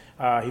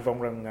 Hy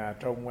vọng rằng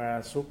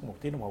trong suốt 1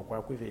 tiếng đồng hồ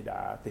qua quý vị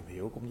đã tìm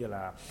hiểu cũng như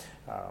là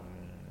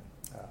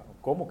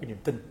có một cái niềm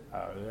tin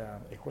ở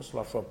Agruss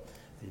Law Firm.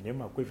 Thì nếu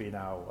mà quý vị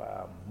nào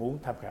muốn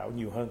tham khảo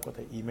nhiều hơn có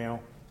thể email,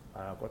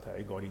 có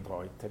thể gọi điện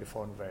thoại,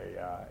 telephone về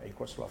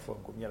Agruss Law Firm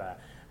cũng như là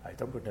hệ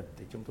thống truyền hình,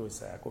 thì chúng tôi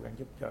sẽ cố gắng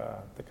giúp cho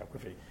tất cả quý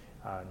vị.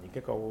 Những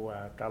cái câu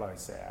trả lời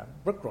sẽ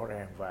rất rõ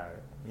ràng và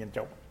nhanh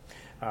chóng.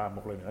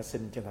 Một lần nữa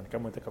xin chân thành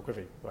cảm ơn tất cả quý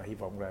vị và hy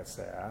vọng là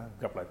sẽ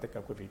gặp lại tất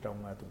cả quý vị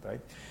trong tuần tới.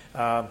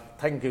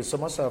 Thank you so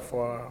much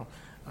for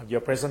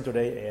your presence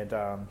today, and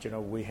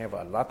we have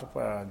a lot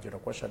of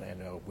question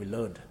and we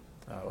learned.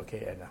 Okay,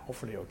 and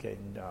hopefully, okay,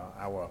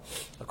 our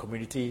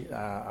community,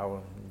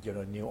 our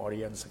new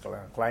audience,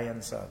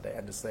 clients, they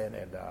understand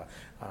and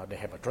they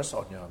have a trust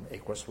on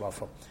Agruss Law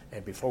Firm.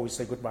 And before we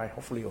say goodbye,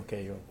 hopefully,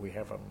 okay, we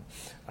have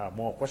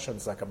more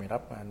questions coming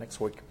up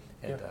next week.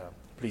 And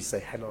please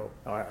say hello.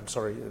 I'm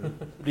sorry.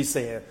 Please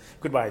say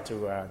goodbye to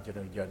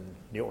your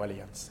new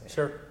audience.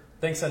 Sure.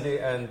 Thanks, Andy,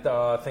 and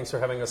thanks for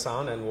having us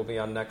on. And we'll be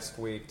on next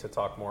week to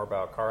talk more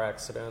about car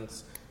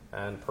accidents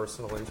and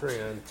personal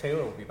injury, and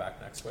Taylor will be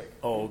back next week.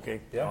 Oh,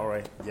 okay. Yeah. All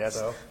right. Yes.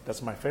 So,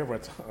 that's my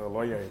favorite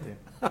lawyer, I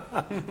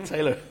think.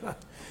 Taylor.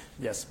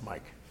 Yes,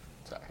 Mike.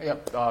 So,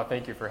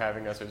 thank you for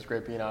having us. It was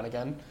great being on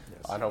again.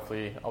 Yes. And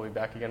hopefully I'll be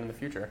back again in the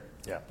future.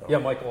 Yeah. Okay.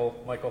 Yeah,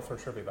 Michael for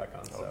sure be back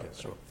on. So. Okay,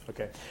 sure.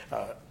 Okay.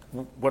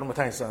 One more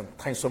time,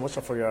 thanks so much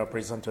for your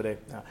presence today.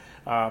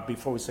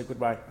 Before we say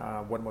goodbye,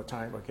 one more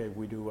time, okay,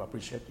 we do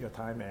appreciate your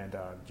time and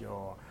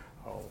your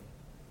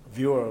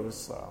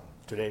viewers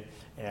today.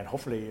 And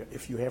hopefully,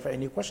 if you have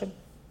any question,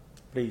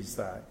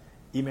 please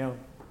email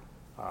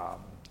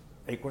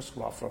Agruss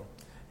Law Firm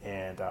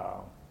and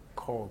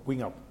call Quy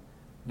Ngọc.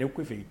 Nếu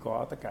quý vị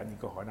có tất cả những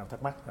câu hỏi nào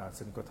thắc mắc,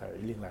 xin có thể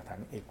liên lạc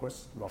thẳng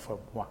Agruss Law Firm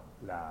hoặc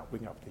là Quy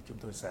Ngọc, thì chúng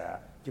tôi sẽ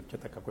giúp cho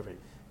tất cả quý vị.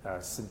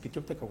 Xin kính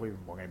chúc tất cả quý vị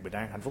một ngày bình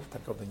an, hạnh phúc,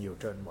 thành công thật nhiều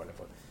trên mọi lĩnh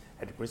vực.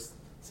 Agruss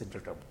xin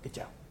trân trọng kính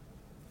chào.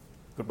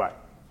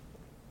 Goodbye.